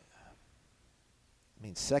 I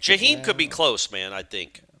mean, second Jaheim round. could be close, man, I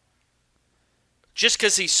think. Just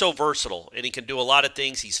because he's so versatile and he can do a lot of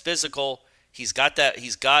things. He's physical. He's got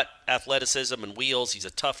athleticism and wheels. He's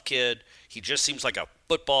a tough kid. He just seems like a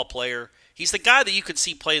football player. He's the guy that you could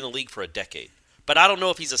see play in the league for a decade. But I don't know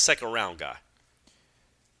if he's a second-round guy.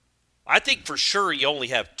 I think for sure you only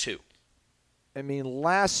have 2. I mean,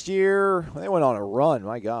 last year, they went on a run.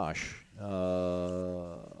 My gosh.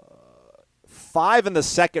 5 in the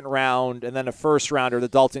second round, and then a first-rounder,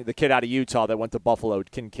 the kid out of Utah that went to Buffalo,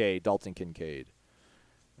 Dalton Kincaid.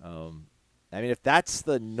 I mean, if that's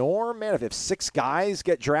the norm, man, if 6 guys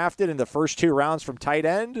get drafted in the first 2 rounds from tight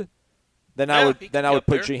end, then I would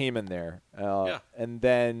put Jaheim in there. And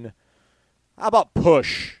then how about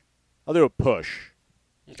push? I'll do a push.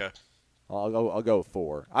 Okay. I'll go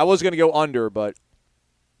 4. I was going to go under, but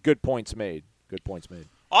good points made.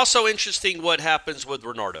 Also interesting what happens with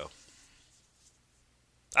Renardo.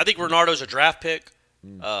 I think Renardo's a draft pick.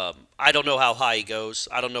 I don't know how high he goes.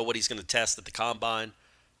 I don't know what he's going to test at the combine.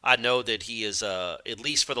 I know that he is, at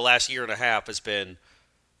least for the last year and a half, has been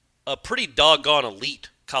a pretty doggone elite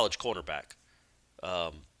college cornerback.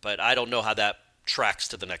 But I don't know how that tracks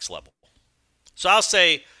to the next level. So I'll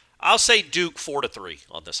say Duke 4-3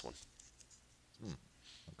 on this one.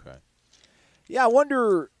 Okay. Yeah, I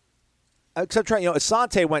wonder. Except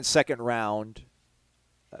Asante went second round,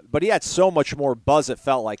 but he had so much more buzz. It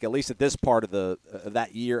felt like, at least at this part of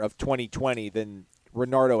that year of 2020, than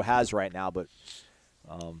Renardo has right now. But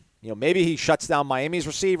maybe he shuts down Miami's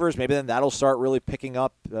receivers. Maybe then that'll start really picking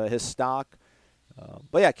up his stock.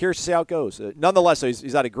 But yeah, curious to see how it goes. Nonetheless,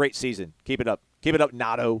 he's had a great season. Keep it up,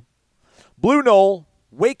 Nato. Blue Knoll,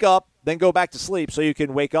 wake up, then go back to sleep so you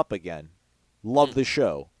can wake up again. Love the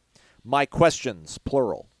show. My questions,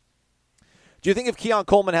 plural. Do you think if Keon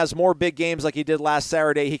Coleman has more big games like he did last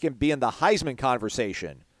Saturday, he can be in the Heisman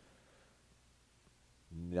conversation?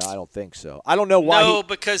 No, I don't think so. I don't know why. No,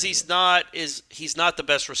 because he's not the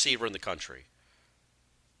best receiver in the country.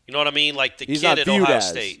 You know what I mean? Like the kid at Ohio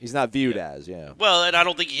State. He's not viewed as, yeah. Well, and I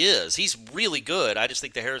don't think he is. He's really good. I just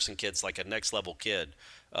think the Harrison kid's like a next-level kid,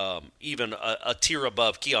 even a tier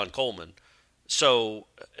above Keon Coleman. So,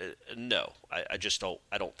 no, I just don't.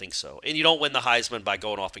 I don't think so. And you don't win the Heisman by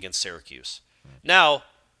going off against Syracuse. Now,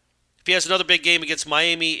 if he has another big game against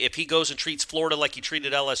Miami, if he goes and treats Florida like he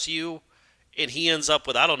treated LSU, and he ends up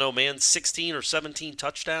with, 16 or 17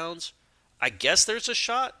 touchdowns, I guess there's a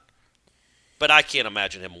shot. But I can't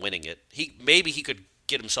imagine him winning it. Maybe he could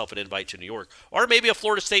get himself an invite to New York. Or maybe a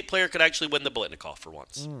Florida State player could actually win the Blitnikoff for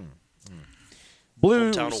once.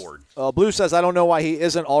 Hometown award. Blue says, I don't know why he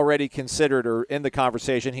isn't already considered or in the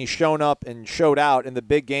conversation. He's shown up and showed out in the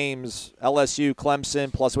big games, LSU,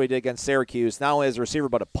 Clemson, plus what he did against Syracuse, not only as a receiver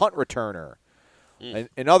but a punt returner.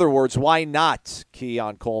 In other words, why not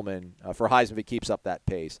Keon Coleman for Heisman if he keeps up that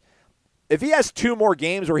pace? If he has 2 more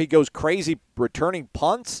games where he goes crazy returning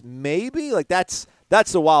punts, maybe that's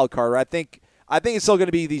the wild card. I think it's still going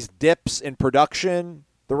to be these dips in production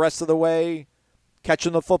the rest of the way,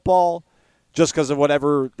 catching the football, just because of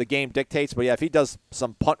whatever the game dictates. But yeah, if he does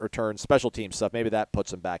some punt return, special team stuff, maybe that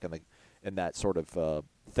puts him back in that sort of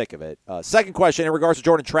thick of it. Second question, in regards to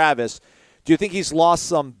Jordan Travis, do you think he's lost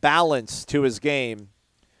some balance to his game?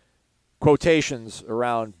 Quotations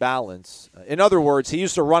around balance. In other words, he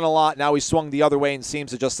used to run a lot. Now he's swung the other way and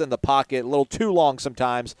seems to just sit in the pocket a little too long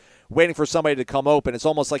sometimes, waiting for somebody to come open. It's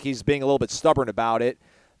almost like he's being a little bit stubborn about it.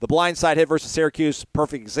 The blindside hit versus Syracuse,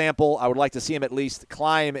 perfect example. I would like to see him at least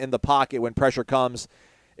climb in the pocket when pressure comes.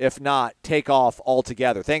 If not, take off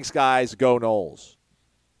altogether. Thanks, guys. Go Noles.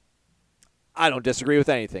 I don't disagree with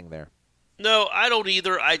anything there. No, I don't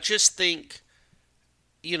either. I just think,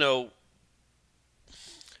 I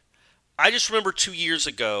just remember 2 years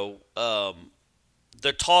ago,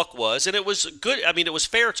 the talk was, and it was good, it was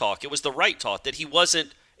fair talk, it was the right talk, that he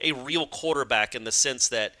wasn't a real quarterback in the sense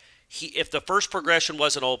that if the first progression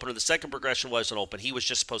wasn't open or the second progression wasn't open, he was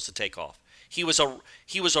just supposed to take off. He was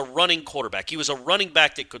a running quarterback. He was a running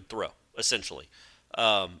back that could throw, essentially.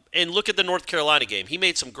 And look at the North Carolina game. He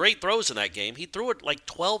made some great throws in that game. He threw it like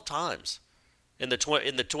 12 times in the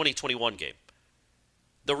 2021 game.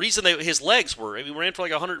 The reason his legs were, we ran for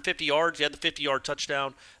like 150 yards. He had the 50-yard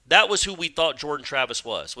touchdown. That was who we thought Jordan Travis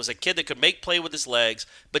was a kid that could make play with his legs,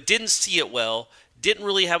 but didn't see it well, didn't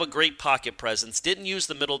really have a great pocket presence, didn't use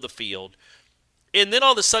the middle of the field. And then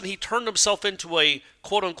all of a sudden he turned himself into a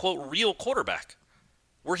quote-unquote real quarterback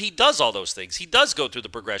where he does all those things. He does go through the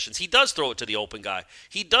progressions. He does throw it to the open guy.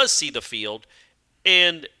 He does see the field.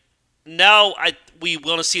 And now we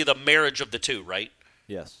want to see the marriage of the two, right?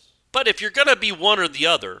 Yes. But if you're going to be one or the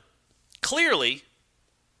other, clearly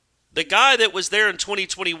the guy that was there in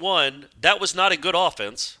 2021, that was not a good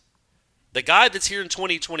offense. The guy that's here in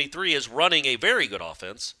 2023 is running a very good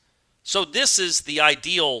offense. So this is the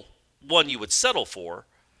ideal one you would settle for.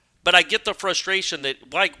 But I get the frustration that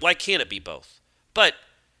why can't it be both? But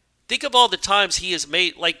think of all the times he has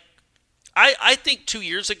made, I think 2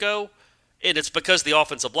 years ago, and it's because the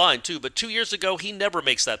offensive line too, but 2 years ago, he never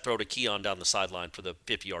makes that throw to Keon down the sideline for the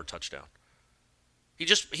 50-yard touchdown.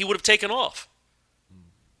 He would have taken off.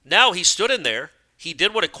 Now he stood in there. He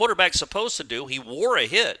did what a quarterback's supposed to do. He wore a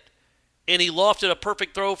hit, and he lofted a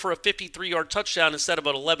perfect throw for a 53-yard touchdown instead of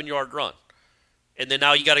an 11-yard run. And then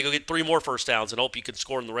now you got to go get 3 more first downs and hope you can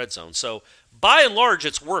score in the red zone. So by and large,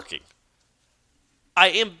 it's working. I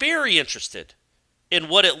am very interested in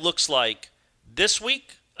what it looks like this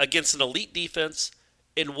week against an elite defense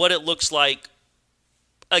and what it looks like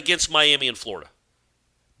against Miami and Florida.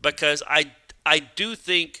 Because I do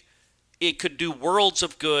think it could do worlds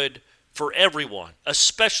of good for everyone,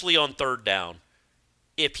 especially on third down,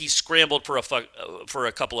 if he scrambled for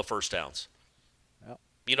a couple of first downs. Yep.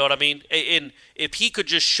 You know what I mean? And if he could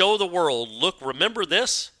just show the world, look, remember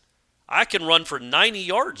this? I can run for 90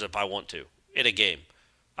 yards if I want to in a game.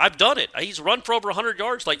 I've done it. He's run for over 100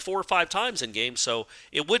 yards like 4 or 5 times in games, so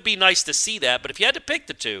it would be nice to see that. But if you had to pick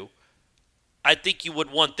the two, I think you would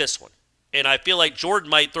want this one. And I feel like Jordan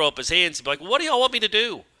might throw up his hands and be like, what do y'all want me to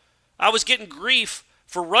do? I was getting grief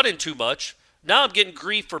for running too much. Now I'm getting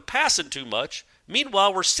grief for passing too much.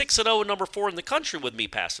 Meanwhile, we're 6-0 and number 4 in the country with me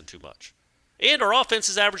passing too much. And our offense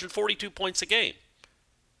is averaging 42 points a game.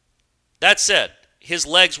 That said, his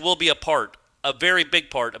legs will be a very big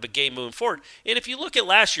part of a game moving forward. And if you look at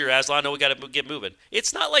last year, Aslan, I know we got to get moving.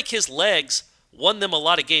 It's not like his legs won them a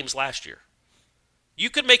lot of games last year. You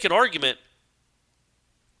could make an argument.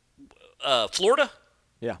 Florida?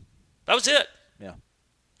 Yeah. That was it. Yeah.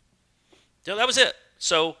 That was it.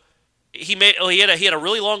 So he had a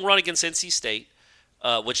really long run against NC State,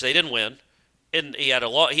 which they didn't win. And he had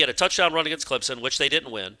a touchdown run against Clemson, which they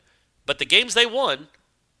didn't win. But the games they won,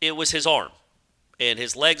 it was his arm. And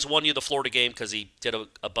his legs won you the Florida game because he did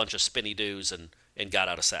a bunch of spinny doos and got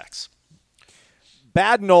out of sacks.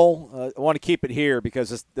 Bad Noel, I want to keep it here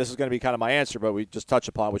because this is going to be kind of my answer, but we just touch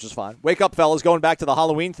upon it, which is fine. Wake up, fellas, going back to the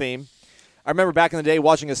Halloween theme. I remember back in the day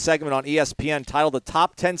watching a segment on ESPN titled The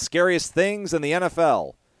Top 10 Scariest Things in the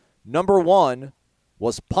NFL. Number 1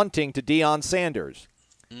 was punting to Deion Sanders.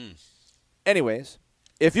 Anyways,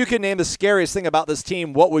 if you could name the scariest thing about this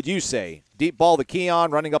team, what would you say? Deep ball to Keon,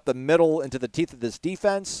 running up the middle into the teeth of this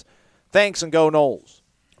defense? Thanks and go Noles.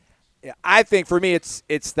 Yeah, I think for me it's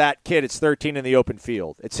that kid. It's 13 in the open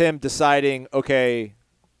field. It's him deciding, okay,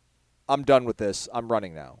 I'm done with this. I'm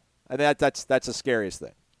running now. And that's the scariest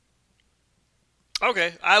thing.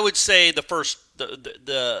 Okay, I would say the first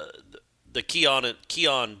the Keon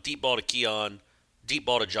deep ball to Keon, deep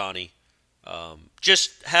ball to Johnny.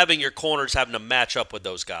 Just having your corners having to match up with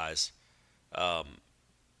those guys, at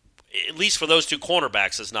least for those two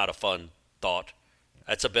cornerbacks, is not a fun thought.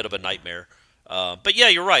 That's a bit of a nightmare. But yeah,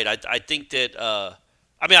 you're right. I think that.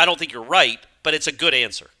 I don't think you're right, but it's a good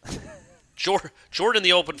answer. Jordan in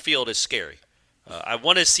the open field is scary. I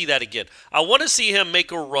want to see that again. I want to see him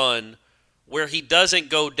make a run where he doesn't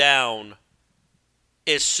go down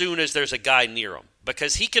as soon as there's a guy near him,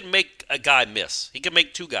 because he can make a guy miss. He can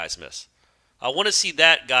make two guys miss. I want to see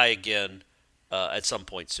that guy again at some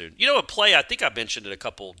point soon. You know, a play, I think I mentioned it a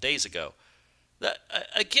couple days ago.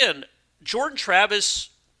 Again, Jordan Travis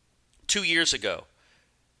 2 years ago,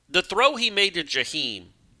 the throw he made to Jaheim,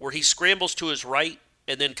 where he scrambles to his right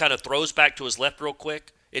and then kind of throws back to his left real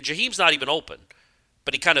quick, and Jaheim's not even open,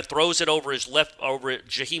 but he kind of throws it over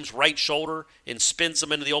Jaheim's right shoulder and spins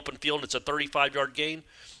him into the open field, and it's a 35-yard gain.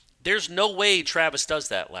 There's no way Travis does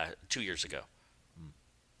that 2 years ago.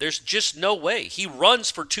 There's just no way. He runs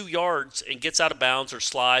for 2 yards and gets out of bounds or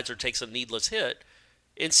slides or takes a needless hit.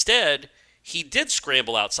 Instead, he did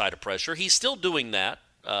scramble outside of pressure. He's still doing that,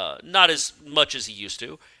 not as much as he used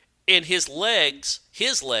to. And his legs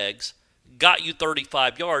got you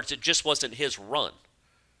 35 yards. It just wasn't his run.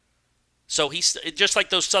 So he's just like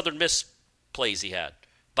those Southern Miss plays he had.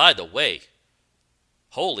 By the way,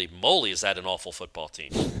 holy moly, is that an awful football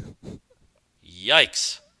team.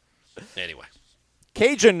 Yikes. Anyway.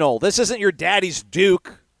 Cajun Knoll, this isn't your daddy's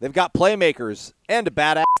Duke. They've got playmakers and a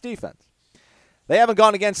badass defense. They haven't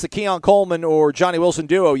gone against the Keon Coleman or Johnny Wilson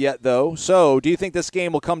duo yet, though. So do you think this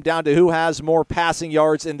game will come down to who has more passing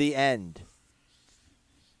yards in the end?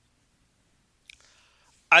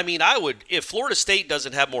 I mean, if Florida State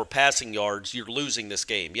doesn't have more passing yards, you're losing this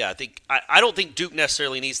game. Yeah, I don't think Duke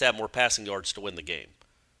necessarily needs to have more passing yards to win the game.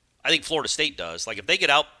 I think Florida State does. Like if they get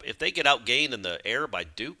outgained in the air by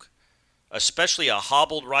Duke, especially a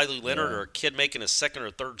hobbled Riley Leonard or a kid making a second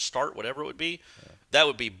or third start, whatever it would be, that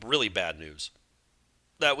would be really bad news.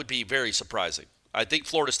 That would be very surprising. I think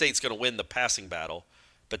Florida State's going to win the passing battle,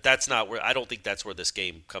 but I don't think that's where this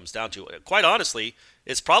game comes down to. Quite honestly,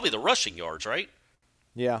 it's probably the rushing yards, right?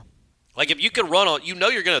 Yeah. Like if you can run on, you're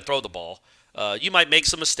going to throw the ball. You might make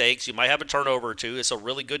some mistakes. You might have a turnover or two. It's a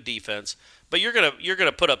really good defense, but you're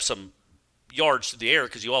gonna put up some yards through the air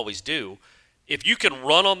because you always do. If you can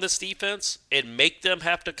run on this defense and make them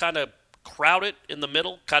have to kind of crowd it in the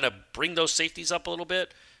middle, kind of bring those safeties up a little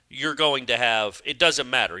bit, you're going to have. It doesn't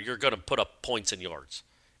matter. You're going to put up points and yards.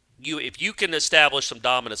 If you can establish some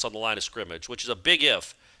dominance on the line of scrimmage, which is a big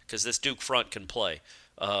if, because this Duke front can play.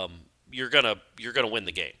 You're gonna win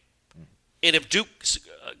the game. And if Duke,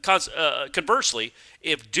 conversely,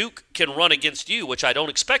 if Duke can run against you, which I don't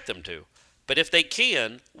expect them to, but if they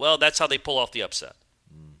can, well, that's how they pull off the upset.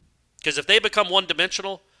 Because if they become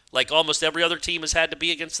one-dimensional, like almost every other team has had to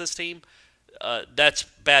be against this team, that's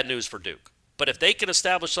bad news for Duke. But if they can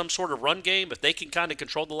establish some sort of run game, if they can kind of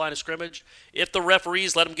control the line of scrimmage, if the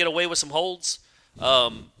referees let them get away with some holds,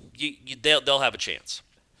 they'll have a chance.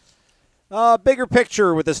 Bigger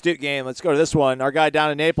picture with this Duke game. Let's go to this one. Our guy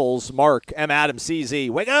down in Naples, Mark M. Adams, CZ.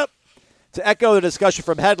 Wake up! To echo the discussion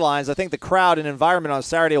from headlines, I think the crowd and environment on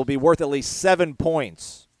Saturday will be worth at least 7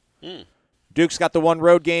 points. Duke's got the one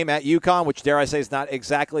road game at UConn, which, dare I say, is not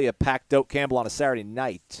exactly a packed Doak Campbell on a Saturday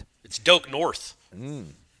night. It's Doak North.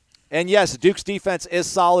 And, yes, Duke's defense is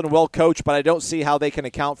solid and well-coached, but I don't see how they can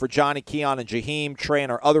account for Johnny, Keon, and Jaheim, Trey,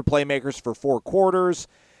 and our other playmakers for 4 quarters.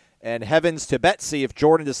 And heavens to Betsy, if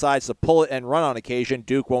Jordan decides to pull it and run on occasion,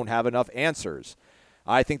 Duke won't have enough answers.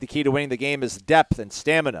 I think the key to winning the game is depth and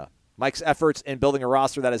stamina. Mike's efforts in building a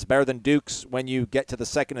roster that is better than Duke's when you get to the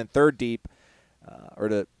second and third deep, or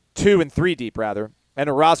the 2 and 3 deep, rather, and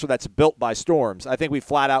a roster that's built by storms. I think we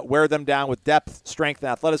flat out wear them down with depth, strength,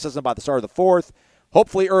 and athleticism by the start of the fourth,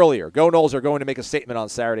 hopefully earlier. Go Noles are going to make a statement on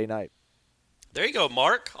Saturday night. There you go,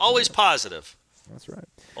 Mark. Always positive. That's right.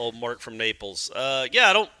 Old Mark from Naples. I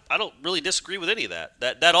don't really disagree with any of that.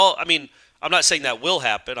 That all. I mean, I'm not saying that will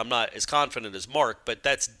happen. I'm not as confident as Mark, but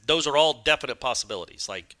those are all definite possibilities.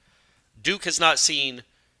 Like Duke has not seen.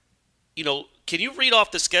 Can you read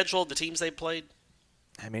off the schedule of the teams they played?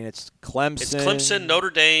 I mean, it's Clemson. It's Clemson, Notre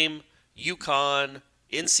Dame, UConn,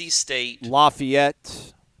 NC State,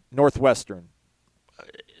 Lafayette, Northwestern.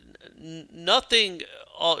 Nothing.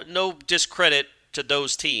 No discredit to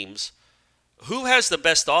those teams. Who has the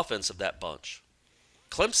best offense of that bunch?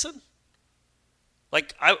 Clemson?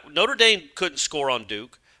 Notre Dame couldn't score on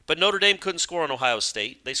Duke, but Notre Dame couldn't score on Ohio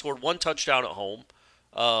State. They scored 1 touchdown at home.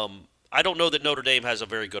 I don't know that Notre Dame has a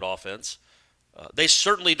very good offense. They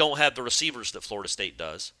certainly don't have the receivers that Florida State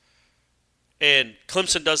does. And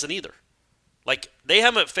Clemson doesn't either.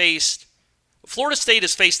 Florida State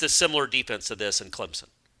has faced a similar defense to this in Clemson.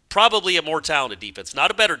 Probably a more talented defense,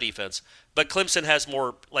 not a better defense, but Clemson has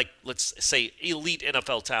more, let's say, elite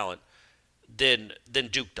NFL talent than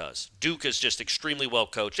Duke does. Duke is just extremely well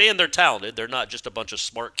coached, and they're talented. They're not just a bunch of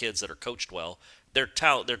smart kids that are coached well. They're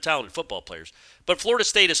talented football players. But Florida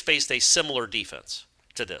State has faced a similar defense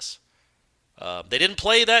to this. They didn't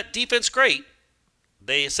play that defense great.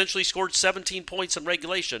 They essentially scored 17 points in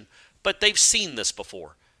regulation, but they've seen this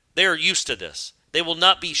before. They are used to this. They will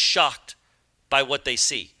not be shocked by what they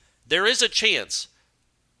see. There is a chance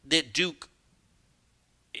that Duke,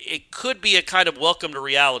 it could be a kind of welcome to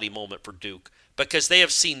reality moment for Duke because they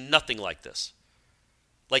have seen nothing like this.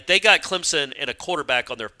 Like they got Clemson and a quarterback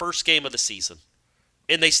on their first game of the season,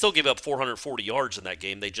 and they still gave up 440 yards in that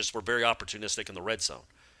game. They just were very opportunistic in the red zone.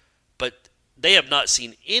 But they have not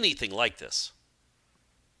seen anything like this.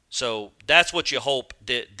 So that's what you hope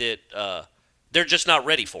that they're just not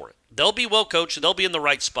ready for it. They'll be well coached. They'll be in the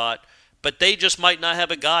right spot, but they just might not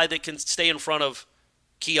have a guy that can stay in front of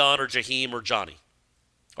Keon or Jaheim or Johnny,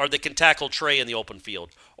 or that can tackle Trey in the open field.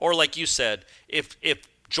 Or like you said, if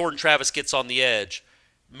Jordan Travis gets on the edge,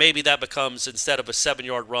 maybe that becomes, instead of a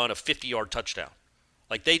 7-yard run, a 50-yard touchdown.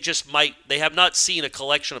 Like they have not seen a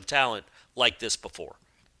collection of talent like this before.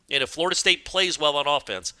 And if Florida State plays well on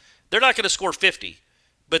offense, they're not going to score 50,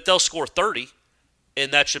 but they'll score 30,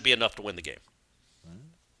 and that should be enough to win the game.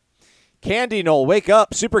 Candy Knoll, wake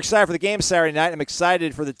up. Super excited for the game Saturday night. I'm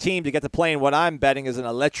excited for the team to get to play in what I'm betting is an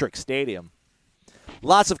electric stadium.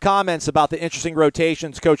 Lots of comments about the interesting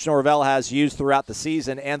rotations Coach Norvell has used throughout the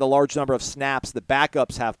season and the large number of snaps the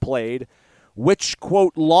backups have played. Which,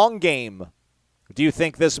 quote, long game do you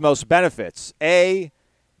think this most benefits? A,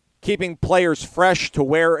 keeping players fresh to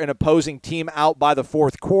wear an opposing team out by the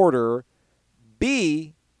fourth quarter.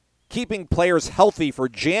 B, keeping players healthy for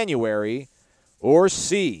January. Or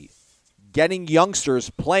C, getting youngsters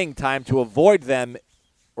playing time to avoid them,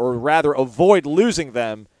 or rather avoid losing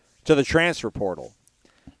them to the transfer portal.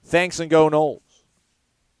 Thanks and go Noles.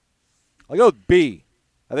 I'll go with B.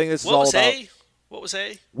 I think this is all about What was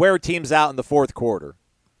A? Wear teams out in the fourth quarter.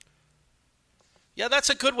 Yeah, that's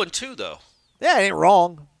a good one too, though. Yeah, it ain't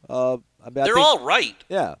wrong. They're all right.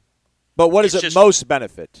 Yeah. But what does it most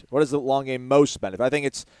benefit? What does the long game most benefit? I think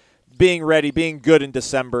it's being ready, being good in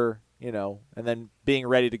December, and then being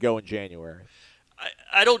ready to go in January.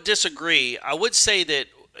 I don't disagree. I would say that,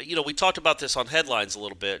 we talked about this on Headlines a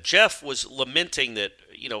little bit. Jeff was lamenting that,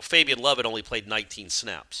 Fabian Lovett only played 19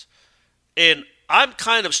 snaps. And I'm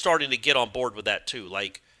kind of starting to get on board with that too.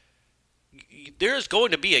 Like, there's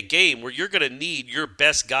going to be a game where you're going to need your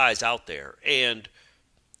best guys out there. And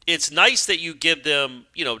it's nice that you give them,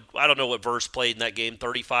 I don't know what Verse played in that game,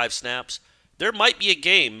 35 snaps. There might be a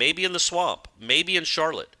game, maybe in the Swamp, maybe in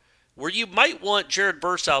Charlotte, where you might want Jared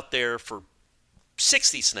Verse out there for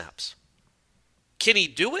 60 snaps. Can he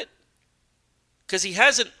do it? Because he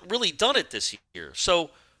hasn't really done it this year.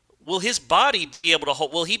 So will his body be able to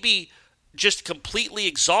hold? Will he be just completely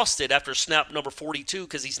exhausted after snap number 42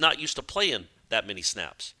 because he's not used to playing that many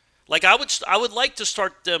snaps? Like I would like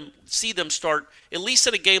to see them start at least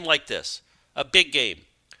in a game like this, a big game.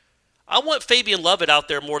 I want Fabian Lovett out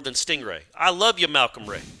there more than Stingray. I love you, Malcolm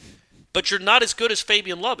Ray, but you're not as good as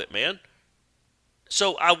Fabian Lovett, man.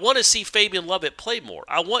 So I want to see Fabian Lovett play more.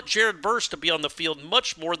 I want Jared Verse to be on the field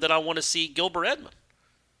much more than I want to see Gilbert Edmond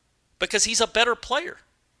because he's a better player.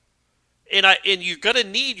 And you're going to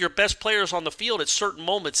need your best players on the field at certain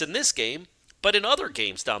moments in this game, but in other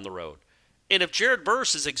games down the road. And if Jared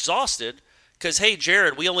Verse is exhausted because, hey,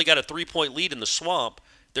 Jared, we only got a 3-point lead in the Swamp.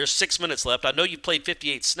 There's 6 minutes left. I know you played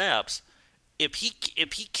 58 snaps. If he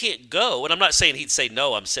can't go, and I'm not saying he'd say,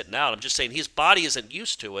 no, I'm sitting out. I'm just saying his body isn't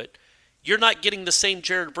used to it. You're not getting the same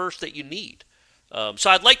Jared Verse that you need. So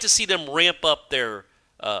I'd like to see them ramp up their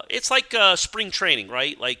it's like spring training,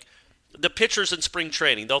 right? Like the pitchers in spring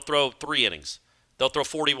training, they'll throw 3 innings. They'll throw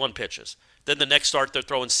 41 pitches. Then the next start, they're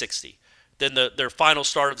throwing 60. Then their final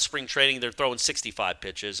start of the spring training, they're throwing 65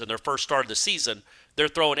 pitches. And their first start of the season, they're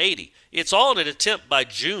throwing 80. It's all in an attempt by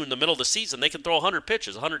June, the middle of the season, they can throw 100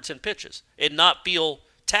 pitches, 110 pitches, and not feel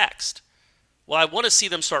taxed. Well, I want to see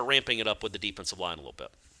them start ramping it up with the defensive line a little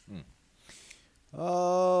bit.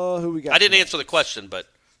 Who we got? I didn't answer the question, but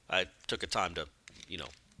I took a time to,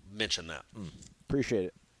 mention that. Appreciate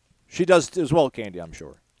it. She does as well, Candy, I'm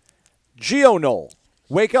sure. Geo Knoll,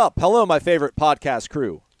 wake up. Hello, my favorite podcast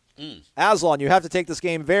crew. Aslan, you have to take this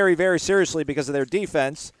game very, very seriously because of their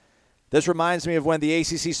defense. This reminds me of when the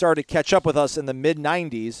ACC started to catch up with us in the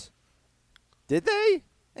mid-90s. Did they?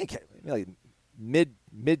 Like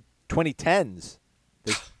mid-2010s.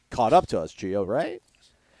 They caught up to us, Geo, right?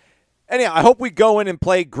 Anyhow, I hope we go in and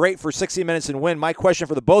play great for 60 minutes and win. My question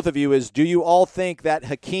for the both of you is, do you all think that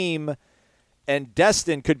Hakeem and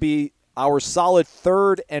Destin could be our solid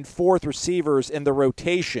third and fourth receivers in the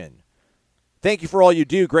rotation? Thank you for all you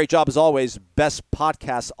do. Great job as always. Best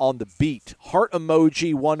podcast on the beat. Heart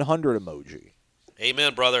emoji, 100 emoji.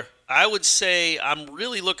 Amen, brother. I would say I'm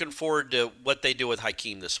really looking forward to what they do with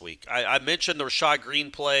Hakeem this week. I mentioned the Rashad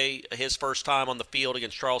Green play, his first time on the field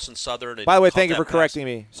against Charleston Southern. And by the way, thank you for correcting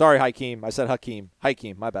me. Sorry, Hakeem. I said Hakeem.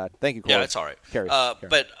 Hakeem, my bad. Thank you, Corey. Yeah, it's all right. Carry.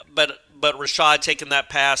 But Rashad taking that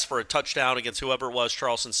pass for a touchdown against whoever it was,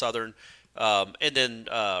 Charleston Southern, and then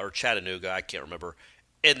or Chattanooga, I can't remember.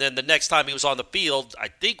 And then the next time he was on the field, I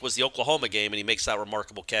think was the Oklahoma game, and he makes that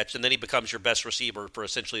remarkable catch, and then he becomes your best receiver for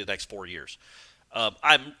essentially the next 4 years.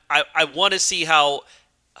 I want to see how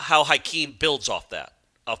Hakeem builds off that.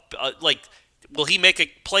 Will he make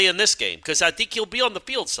a play in this game? Because I think he'll be on the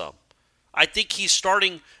field some. I think he's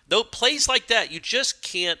starting though plays like that. You just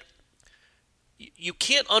can't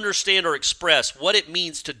understand or express what it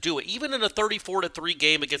means to do it. Even in a 34-3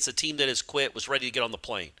 game against a team that has quit, was ready to get on the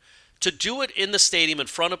plane. To do it in the stadium in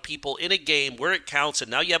front of people in a game where it counts,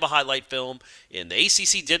 and now you have a highlight film, and the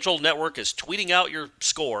ACC Digital Network is tweeting out your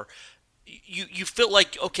score. You feel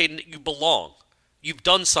like, okay, you belong. You've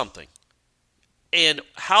done something. And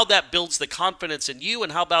how that builds the confidence in you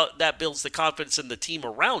and how about that builds the confidence in the team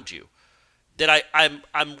around you, that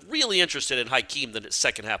I'm really interested in Hakeem the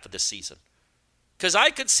second half of this season. Because I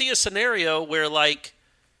could see a scenario where, like,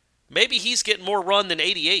 maybe he's getting more run than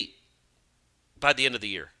 88 by the end of the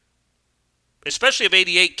year. Especially if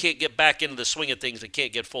 88 can't get back into the swing of things and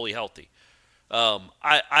can't get fully healthy.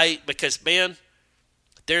 Because, man,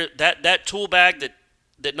 that tool bag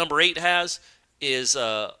that number 8 has is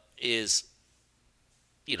it's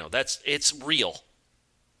real,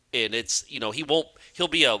 and it's he'll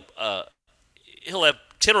have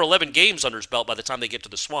 10 or 11 games under his belt by the time they get to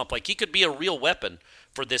the swamp. Like, he could be a real weapon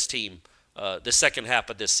for this team the second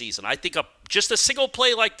half of this season. I think just a single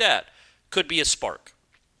play like that could be a spark.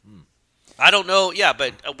 I don't know,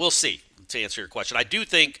 but we'll see. To answer your question, I do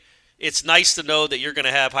think it's nice to know that you're going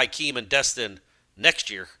to have Hakeem and Destin next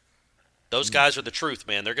year. Those guys are the truth,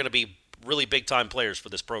 man. They're going to be really big-time players for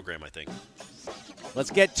this program, I think. Let's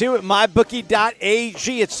get to it.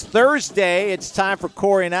 MyBookie.ag. It's Thursday. It's time for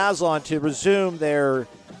Corey and Aslan to resume their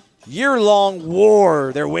year-long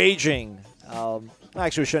war they're waging.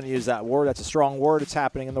 Actually, we shouldn't use that word. That's a strong word. It's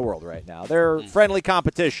happening in the world right now. They're friendly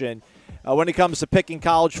competition when it comes to picking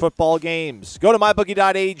college football games. Go to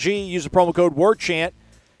MyBookie.ag. Use the promo code WordChant.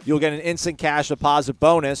 You'll get an instant cash deposit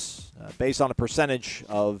bonus based on a percentage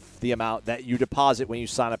of the amount that you deposit when you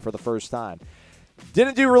sign up for the first time.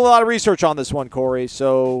 Didn't do really a lot of research on this one, Corey,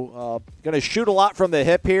 so going to shoot a lot from the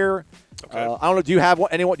hip here. Okay. I don't know, do you have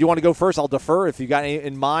anyone? Do you want to go first? I'll defer if you got any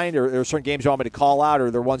in mind, or are there certain games you want me to call out, or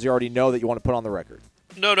are there ones you already know that you want to put on the record?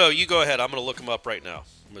 No, you go ahead. I'm going to look them up right now.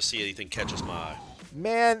 I'm going to see anything catches my eye.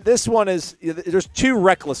 Man, this one is – there's two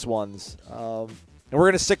reckless ones, and we're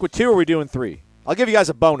going to stick with two, or are we doing three? I'll give you guys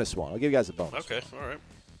a bonus one. Okay, all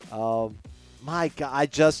right. My God, I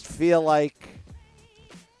just feel like –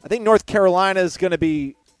 I think North Carolina is going to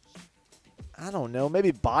be – I don't know,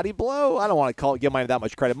 maybe body blow? I don't want to give mine that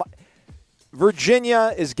much credit.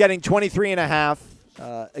 Virginia is getting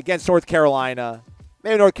 23.5 against North Carolina.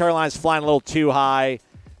 Maybe North Carolina's flying a little too high.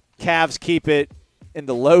 Cavs keep it in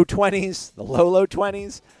the low 20s, the low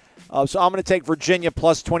 20s. So I'm going to take Virginia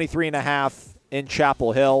plus 23.5 in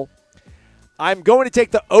Chapel Hill. I'm going to take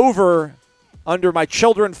the over under my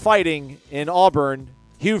children fighting in Auburn.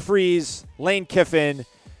 Hugh Freeze, Lane Kiffin.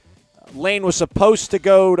 Lane was supposed to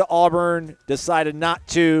go to Auburn, decided not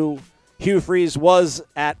to. Hugh Freeze was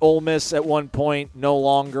at Ole Miss at one point, no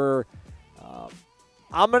longer.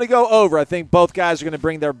 I'm going to go over. I think both guys are going to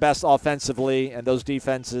bring their best offensively, and those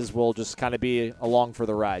defenses will just kind of be along for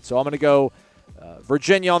the ride. So I'm going to go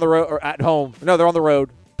Virginia on the road or at home. No, they're on the road,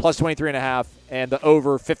 plus 23.5, and the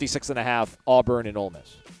over 56.5, Auburn and Ole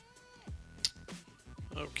Miss.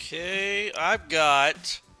 Okay, I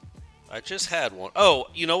just had one. Oh,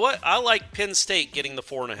 you know what? I like Penn State getting the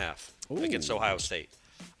 4.5 against Ohio State.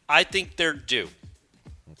 I think they're due.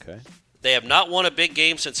 Okay. They have not won a big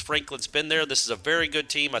game since Franklin's been there. This is a very good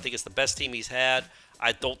team. I think it's the best team he's had.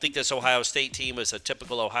 I don't think this Ohio State team is a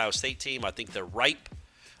typical Ohio State team. I think they're ripe.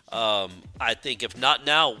 I think if not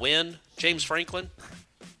now, when? James Franklin.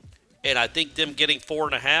 And I think them getting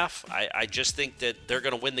 4.5, I just think that they're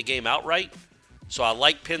going to win the game outright. So I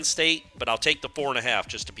like Penn State, but I'll take the 4.5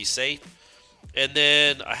 just to be safe. And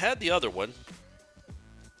then I had the other one.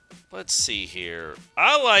 Let's see here.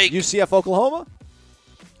 I like UCF Oklahoma?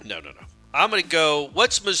 No. I'm going to go,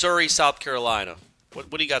 what's Missouri, South Carolina? What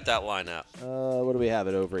do you got that line at? What do we have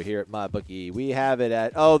it over here at MyBookie? We have it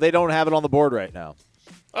at, they don't have it on the board right now.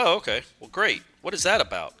 Oh, okay. Well, great. What is that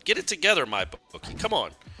about? Get it together, MyBookie. Come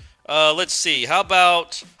on. Let's see. How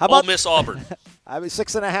about Ole Miss Auburn? I was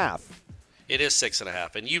 6.5. It is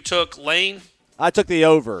 6.5. And you took Lane? I took the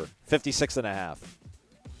over, 56.5.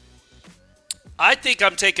 I think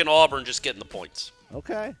I'm taking Auburn just getting the points.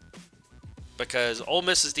 Okay. Because Ole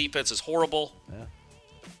Miss's defense is horrible.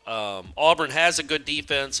 Yeah. Auburn has a good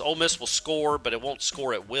defense. Ole Miss will score, but it won't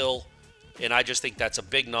score at will. And I just think that's a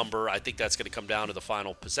big number. I think that's going to come down to the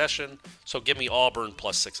final possession. So give me Auburn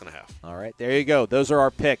plus 6.5. All right, there you go. Those are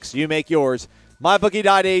our picks. You make yours.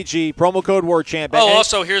 MyBookie.ag, promo code WARCHAMP.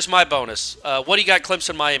 Also, here's my bonus. What do you got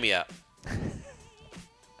Clemson Miami at?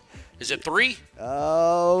 Is it 3?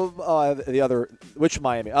 The other, which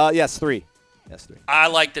Miami? Yes, 3. Yes, 3. I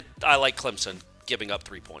like Clemson giving up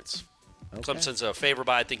 3 points. Okay. Clemson's a favorite,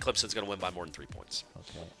 but I think Clemson's going to win by more than 3 points.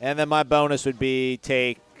 Okay. And then my bonus would be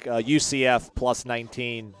take UCF plus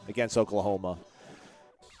 19 against Oklahoma.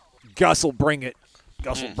 Gus will bring it.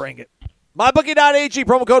 Gus will bring it. MyBookie.ag,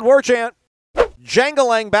 promo code WARCHANT.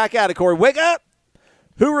 Jangalang back at it, Corey. Wake up!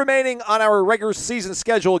 Who remaining on our regular season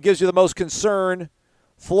schedule gives you the most concern?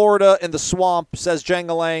 Florida in the swamp, says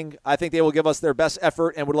Jangalang. I think they will give us their best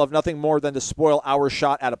effort and would love nothing more than to spoil our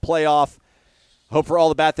shot at a playoff. Hope for all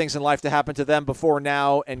the bad things in life to happen to them before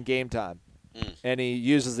now and game time. And he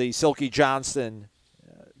uses the Silky Johnson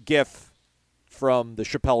gif from the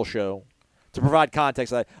Chappelle Show to provide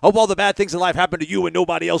context. I hope all the bad things in life happen to you and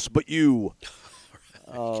nobody else but you.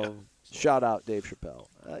 Shout out Dave Chappelle.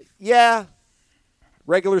 Yeah,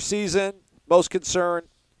 regular season, most concerned.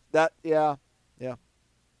 Yeah,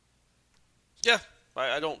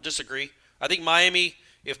 I don't disagree. I think Miami,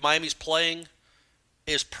 if Miami's playing,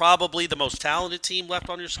 is probably the most talented team left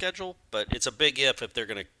on your schedule, but it's a big if they're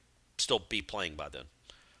going to still be playing by then.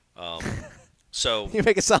 So you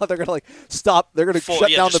make it sound like they're going to stop. They're going to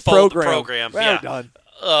shut down the program. Yeah, done.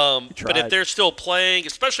 But if they're still playing,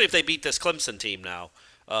 especially if they beat this Clemson team now,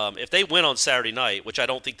 if they win on Saturday night, which I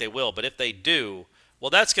don't think they will, but if they do, well,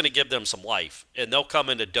 that's going to give them some life, and they'll come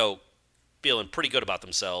into Doak feeling pretty good about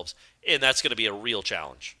themselves, and that's going to be a real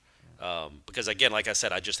challenge. Because, again, like I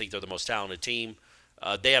said, I just think they're the most talented team.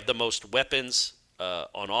 They have the most weapons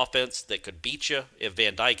on offense that could beat you if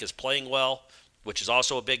Van Dyke is playing well, which is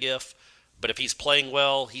also a big if. But if he's playing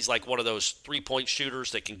well, he's like one of those three-point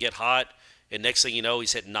shooters that can get hot, and next thing you know,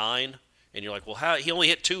 he's hit 9. And you're like, well, how he only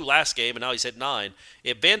hit 2 last game, and now he's hit 9.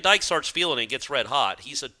 If Van Dyke starts feeling it and gets red hot,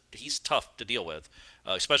 he's tough to deal with,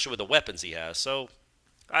 especially with the weapons he has. So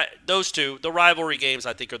those two, the rivalry games,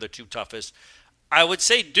 I think are the two toughest. I would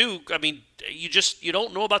say Duke. I mean, you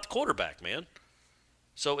don't know about the quarterback, man.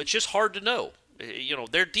 So it's just hard to know.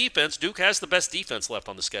 Their defense. Duke has the best defense left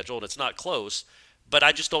on the schedule, and it's not close. But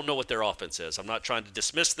I just don't know what their offense is. I'm not trying to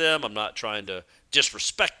dismiss them. I'm not trying to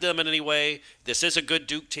disrespect them in any way. This is a good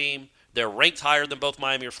Duke team. They're ranked higher than both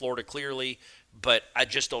Miami or Florida, clearly. But I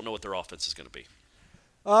just don't know what their offense is going to be.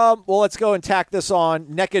 Well, let's go and tack this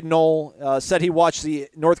on. Naked Knoll said he watched the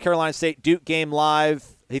North Carolina State Duke game live.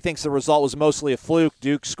 He thinks the result was mostly a fluke.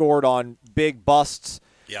 Duke scored on big busts.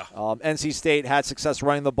 Yeah. NC State had success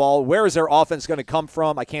running the ball. Where is their offense going to come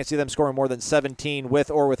from? I can't see them scoring more than 17 with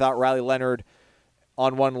or without Riley Leonard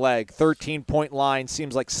on one leg. 13-point line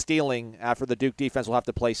seems like stealing after the Duke defense will have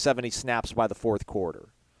to play 70 snaps by the fourth quarter.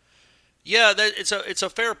 Yeah, it's a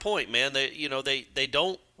fair point, man. They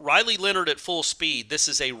don't Riley Leonard at full speed. This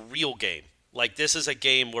is a real game. Like, this is a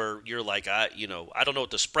game where you're like, I don't know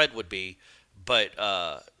what the spread would be, but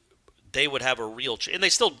they would have a real and they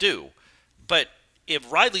still do. But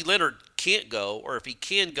if Riley Leonard can't go, or if he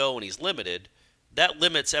can go and he's limited, that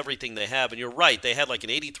limits everything they have. And you're right, they had like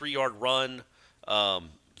an 83-yard run.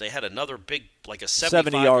 They had another big, like a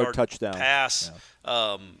 75-yard touchdown pass.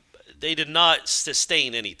 Yeah. They did not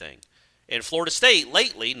sustain anything. And Florida State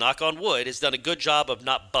lately, knock on wood, has done a good job of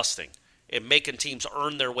not busting and making teams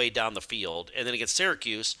earn their way down the field. And then against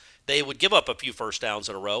Syracuse, they would give up a few first downs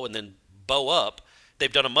in a row and then bow up.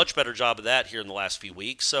 They've done a much better job of that here in the last few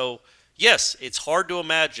weeks. So, yes, it's hard to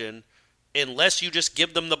imagine unless you just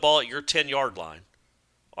give them the ball at your 10-yard line,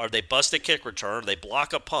 or they bust a kick return, they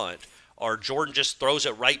block a punt, or Jordan just throws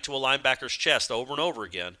it right to a linebacker's chest over and over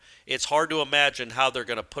again. It's hard to imagine how they're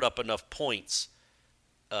going to put up enough points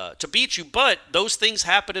to beat you, but those things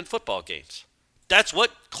happen in football games. That's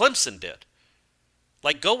what Clemson did.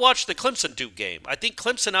 Like, go watch the Clemson-Duke game. I think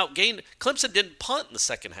Clemson outgained. Clemson didn't punt in the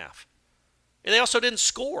second half. And they also didn't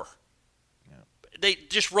score. Yeah. They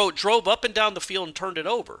just drove up and down the field and turned it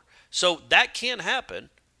over. So that can happen.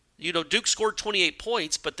 Duke scored 28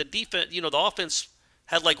 points, but the defense, the offense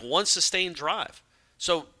had like one sustained drive.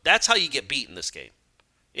 So that's how you get beat in this game.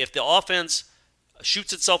 If the offense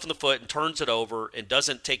shoots itself in the foot and turns it over and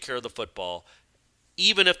doesn't take care of the football,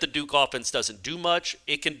 even if the Duke offense doesn't do much,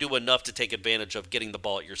 it can do enough to take advantage of getting the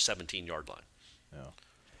ball at your 17-yard line. Yeah.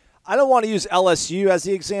 I don't want to use LSU as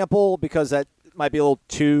the example because that might be a little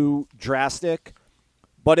too drastic.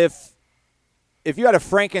 But if you had a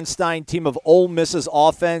Frankenstein team of Ole Miss's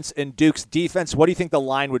offense and Duke's defense, what do you think the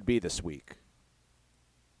line would be this week?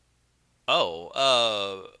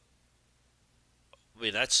 I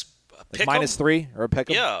mean, that's pick 'em. -3 or a pick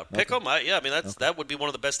 'em? Yeah, pick 'em. Okay. I mean, that would be one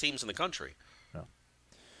of the best teams in the country.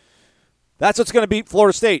 That's what's going to beat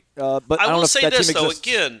Florida State. But I will say this, though.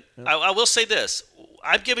 Again, I will say this.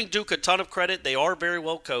 I'm giving Duke a ton of credit. They are very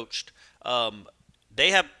well coached. They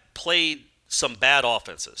have played some bad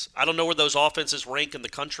offenses. I don't know where those offenses rank in the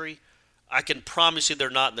country. I can promise you they're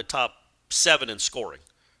not in the top 7 in scoring,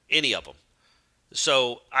 any of them.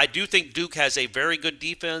 So I do think Duke has a very good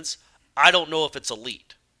defense. I don't know if it's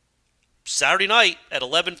elite. Saturday night at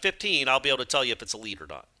 11:15, I'll be able to tell you if it's elite or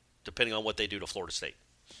not, depending on what they do to Florida State.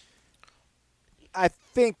 I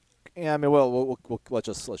think. Yeah, I mean, well, let's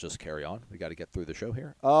just carry on. We got to get through the show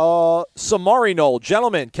here. Samari Knoll,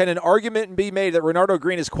 gentlemen, can an argument be made that Renardo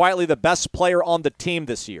Green is quietly the best player on the team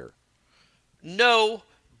this year? No,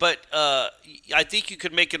 but I think you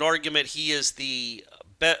could make an argument he is the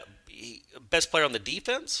best player on the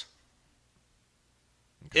defense.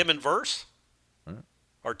 Okay. Him and Verse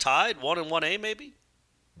are tied 1 and 1A maybe.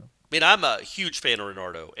 I mean, I'm a huge fan of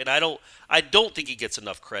Renardo, and I don't think he gets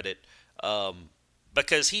enough credit.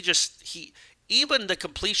 Because he even the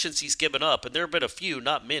completions he's given up, and there have been a few,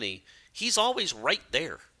 not many, he's always right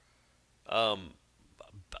there.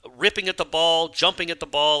 Ripping at the ball, jumping at the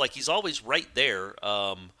ball, like he's always right there.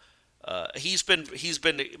 He's been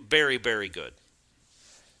very, very good.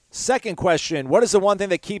 Second question, what is the one thing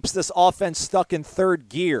that keeps this offense stuck in third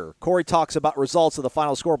gear? Corey talks about results of the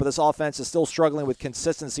final score, but this offense is still struggling with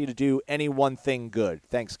consistency to do any one thing good.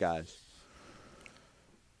 Thanks, guys.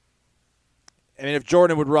 I mean, if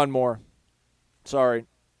Jordan would run more, sorry.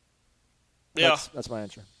 Yeah. That's my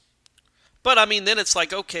answer. But, I mean, then it's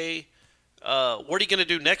like, okay, what are you going to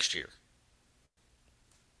do next year?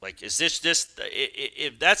 Like, is this just –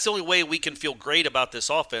 if that's the only way we can feel great about this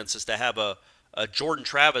offense is to have a Jordan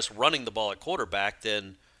Travis running the ball at quarterback,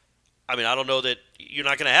 then, I mean, I don't know that you're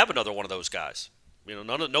not going to have another one of those guys. You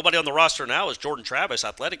know, nobody on the roster now is Jordan Travis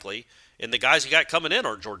athletically, and the guys you got coming in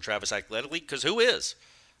aren't Jordan Travis athletically because who is?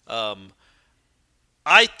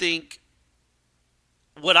 I think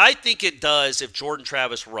what I think it does if Jordan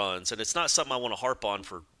Travis runs, and it's not something I want to harp on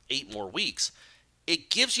for 8 more weeks, it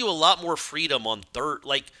gives you a lot more freedom on third.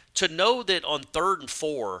 Like to know that on 3rd and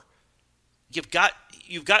 4, you've got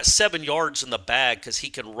 7 yards in the bag because he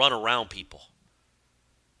can run around people.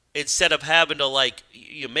 Instead of having to like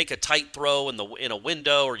you make a tight throw in a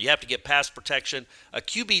window or you have to get pass protection, a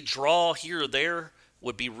QB draw here or there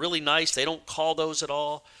would be really nice. They don't call those at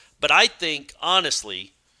all. But I think,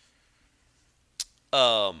 honestly,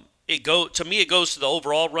 it goes to the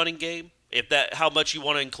overall running game. How much you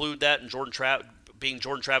want to include that in Jordan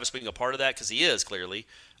Travis being a part of that, because he is clearly.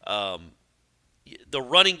 The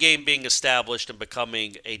running game being established and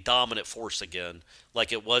becoming a dominant force again,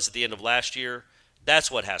 like it was at the end of last year,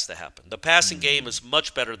 that's what has to happen. The passing game is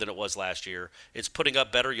much better than it was last year. It's putting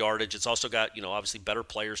up better yardage. It's also got, obviously better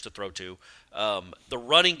players to throw to. The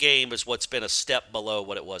running game is what's been a step below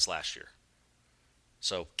what it was last year.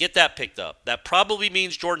 So get that picked up. That probably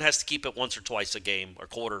means Jordan has to keep it once or twice a game or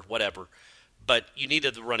quarter, whatever. But you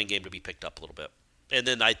needed the running game to be picked up a little bit. And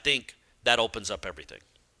then I think that opens up everything.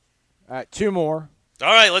 All right, 2 more.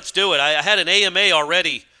 All right, let's do it. I had an AMA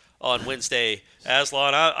already on Wednesday,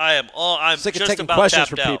 Aslan. I'm sick of just taking about questions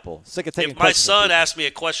tapped from out. people. Sick of taking if my questions from son people. asks me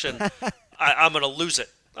a question, I'm going to lose it.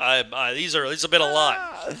 These have been a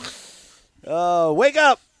lot. Wake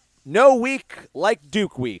up. No week like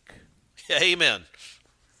Duke week. Amen.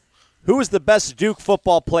 Who is the best Duke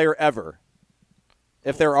football player ever?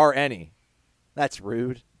 If there are any. That's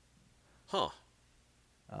rude. Huh.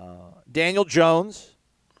 Daniel Jones.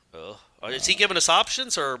 Is he giving us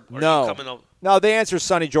options or no? You coming up? No, the answer is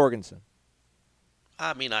Sonny Jorgensen.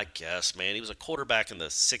 I mean, I guess, man. He was a quarterback in the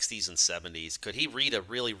 60s and 70s. Could he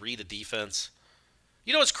really read a defense?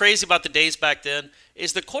 You know what's crazy about the days back then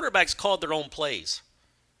is the quarterbacks called their own plays.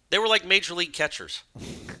 They were like major league catchers.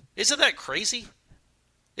 Isn't that crazy?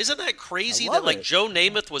 Isn't that crazy that like Joe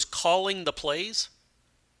Namath was calling the plays?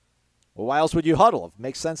 Well, why else would you huddle? It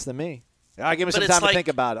makes sense to me. Give me some time to think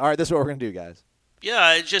about it. All right, this is what we're going to do, guys.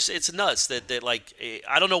 Yeah, it's nuts that like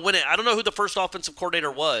I don't know who the first offensive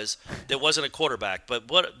coordinator was that wasn't a quarterback, but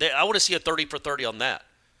I want to see a 30 for 30 on that.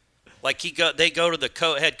 Like they go to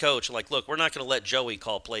the head coach and like, look, we're not going to let Joey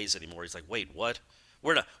call plays anymore. He's like, wait, what?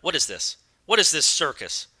 We're not. What is this? What is this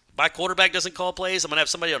circus? My quarterback doesn't call plays. I'm going to have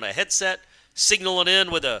somebody on a headset signaling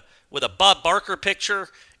in with a Bob Barker picture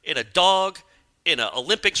and a dog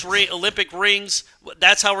Olympic rings.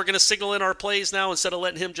 That's how we're going to signal in our plays now instead of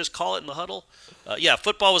letting him just call it in the huddle.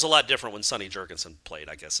 Football was a lot different when Sonny Jurgensen played,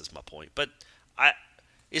 I guess is my point. But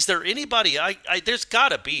is there anybody? There's got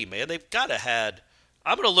to be, man. They've got to had.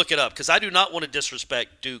 I'm going to look it up because I do not want to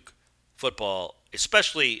disrespect Duke football,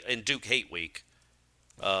 especially in Duke Hate Week.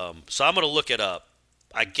 So I'm going to look it up.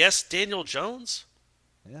 I guess Daniel Jones?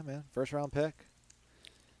 Yeah, man. First round pick.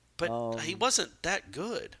 But he wasn't that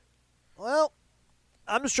good. Well,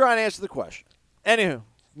 I'm just trying to answer the question. Anywho,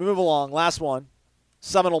 move along. Last one.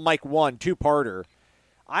 Seminole Mike 1, two-parter.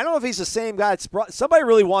 I don't know if he's the same guy. Somebody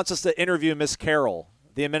really wants us to interview Miss Carroll,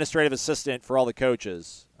 the administrative assistant for all the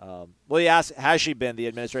coaches. He asked, has she been the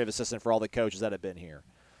administrative assistant for all the coaches that have been here?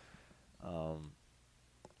 I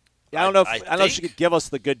don't know if she could give us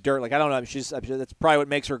the good dirt. Like, I don't know. That's probably what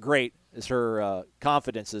makes her great is her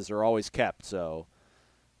confidences are always kept. So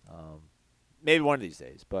maybe one of these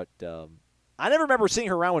days. But I never remember seeing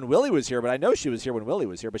her around when Willie was here, but I know she was here when Willie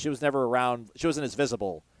was here, but she was never around. She wasn't as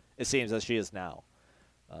visible, it seems, as she is now.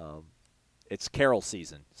 It's Carol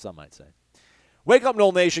season, some might say. Wake up,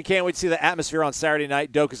 Noel Nation. Can't wait to see the atmosphere on Saturday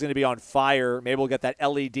night. Doak is going to be on fire. Maybe we'll get that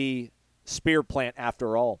LED spear plant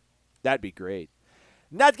after all. That'd be great.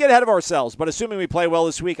 Not to get ahead of ourselves, but assuming we play well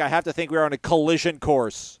this week, I have to think we are on a collision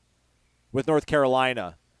course with North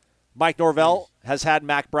Carolina. Mike Norvell has had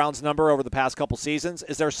Mac Brown's number over the past couple seasons.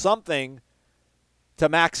 Is there something to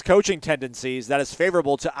Mac's coaching tendencies that is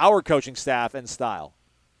favorable to our coaching staff and style?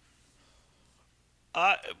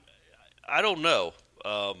 I don't know.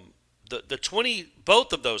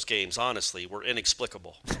 Both of those games, honestly, were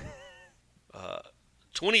inexplicable.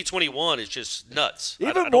 2021 is just nuts.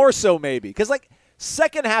 Even more so, maybe, because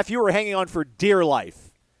second half you were hanging on for dear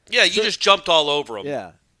life. Yeah, you just jumped all over them.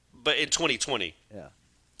 Yeah, but in 2020, yeah,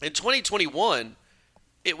 in 2021.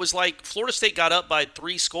 It was like Florida State got up by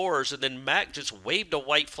 3 scores, and then Mac just waved a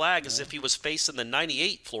white flag as if he was facing the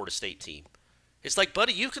 98 Florida State team. It's like,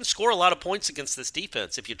 buddy, you can score a lot of points against this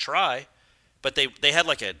defense if you try. But they had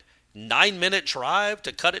like a 9-minute drive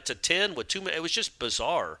to cut it to 10 with 2 minutes. It was just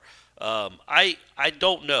bizarre. I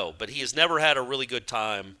don't know, but he has never had a really good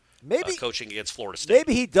time coaching against Florida State.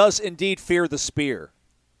 Maybe he does indeed fear the spear.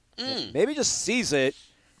 Maybe he just sees it,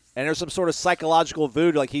 and there's some sort of psychological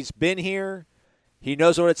voodoo. Like, he's been here. He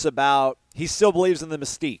knows what it's about. He still believes in the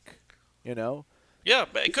mystique, you know? Yeah,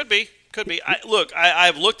 it could be.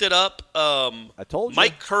 I've looked it up. I told you.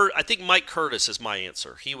 I think Mike Curtis is my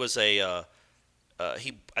answer. He was I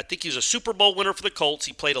think he was a Super Bowl winner for the Colts.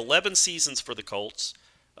 He played 11 seasons for the Colts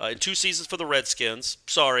and 2 seasons for the Redskins.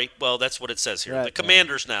 Sorry. Well, that's what it says here. Right, the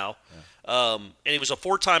Commanders now. Yeah. And he was a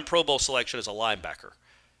 4-time Pro Bowl selection as a linebacker.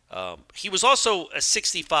 He was also a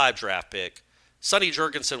 65 draft pick. Sonny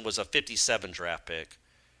Jurgensen was a 57 draft pick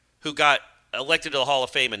who got elected to the Hall of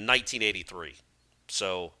Fame in 1983.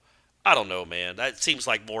 So, I don't know, man. That seems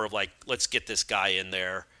like more of let's get this guy in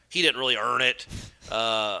there. He didn't really earn it.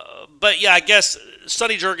 But, yeah, I guess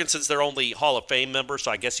Sonny Jurgensen's their only Hall of Fame member, so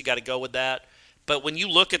I guess you got to go with that. But when you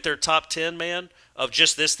look at their top 10, man, of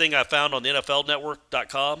just this thing I found on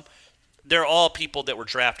NFLnetwork.com, they're all people that were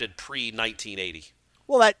drafted pre-1980.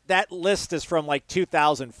 Well, that list is from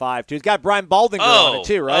 2005 too. It's got Brian Baldinger on it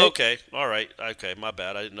too, right? Okay, all right, okay, my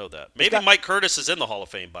bad. I didn't know that. Maybe Mike Curtis is in the Hall of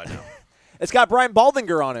Fame by now. It's got Brian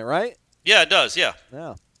Baldinger on it, right? Yeah, it does. Yeah.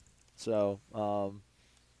 Yeah. So, Wonder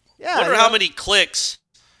how many clicks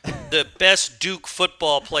the best Duke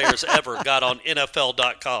football players ever got on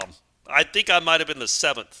NFL.com. I think I might have been the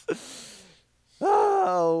 7th.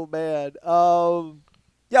 Oh man.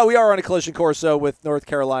 Yeah, we are on a collision course though with North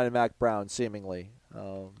Carolina and Mac Brown, seemingly.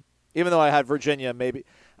 Even though I had Virginia, maybe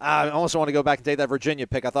I almost want to go back and take that Virginia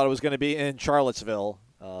pick. I thought it was going to be in Charlottesville.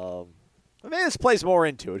 Maybe this plays more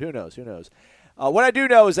into it. Who knows? What I do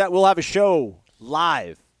know is that we'll have a show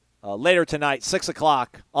live later tonight, 6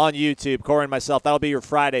 o'clock on YouTube. Corey and myself. That'll be your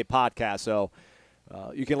Friday podcast. So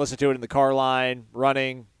you can listen to it in the car line,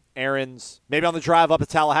 running, errands, maybe on the drive up to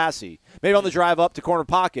Tallahassee, maybe on the drive up to Corner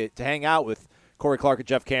Pocket to hang out with Corey Clark and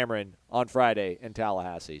Jeff Cameron on Friday in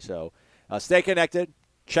Tallahassee. So stay connected.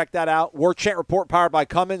 Check that out. War Chant Report powered by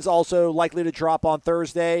Cummins also likely to drop on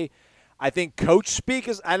Thursday. I think Coach Speak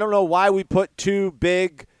is – I don't know why we put 2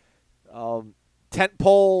 big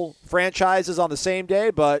tentpole franchises on the same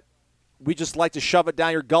day, but we just like to shove it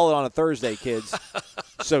down your gullet on a Thursday, kids.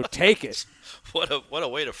 So take it. What a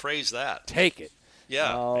way to phrase that. Take it.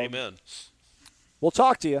 Yeah, amen. We'll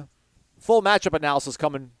talk to you. Full matchup analysis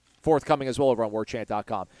forthcoming as well over on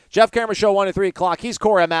warchant.com. Jeff Cameron Show 1 to 3 o'clock. He's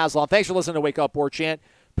Corey Maslon. Thanks for listening to Wake Up War Chant,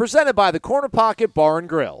 presented by the Corner Pocket Bar and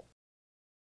Grill.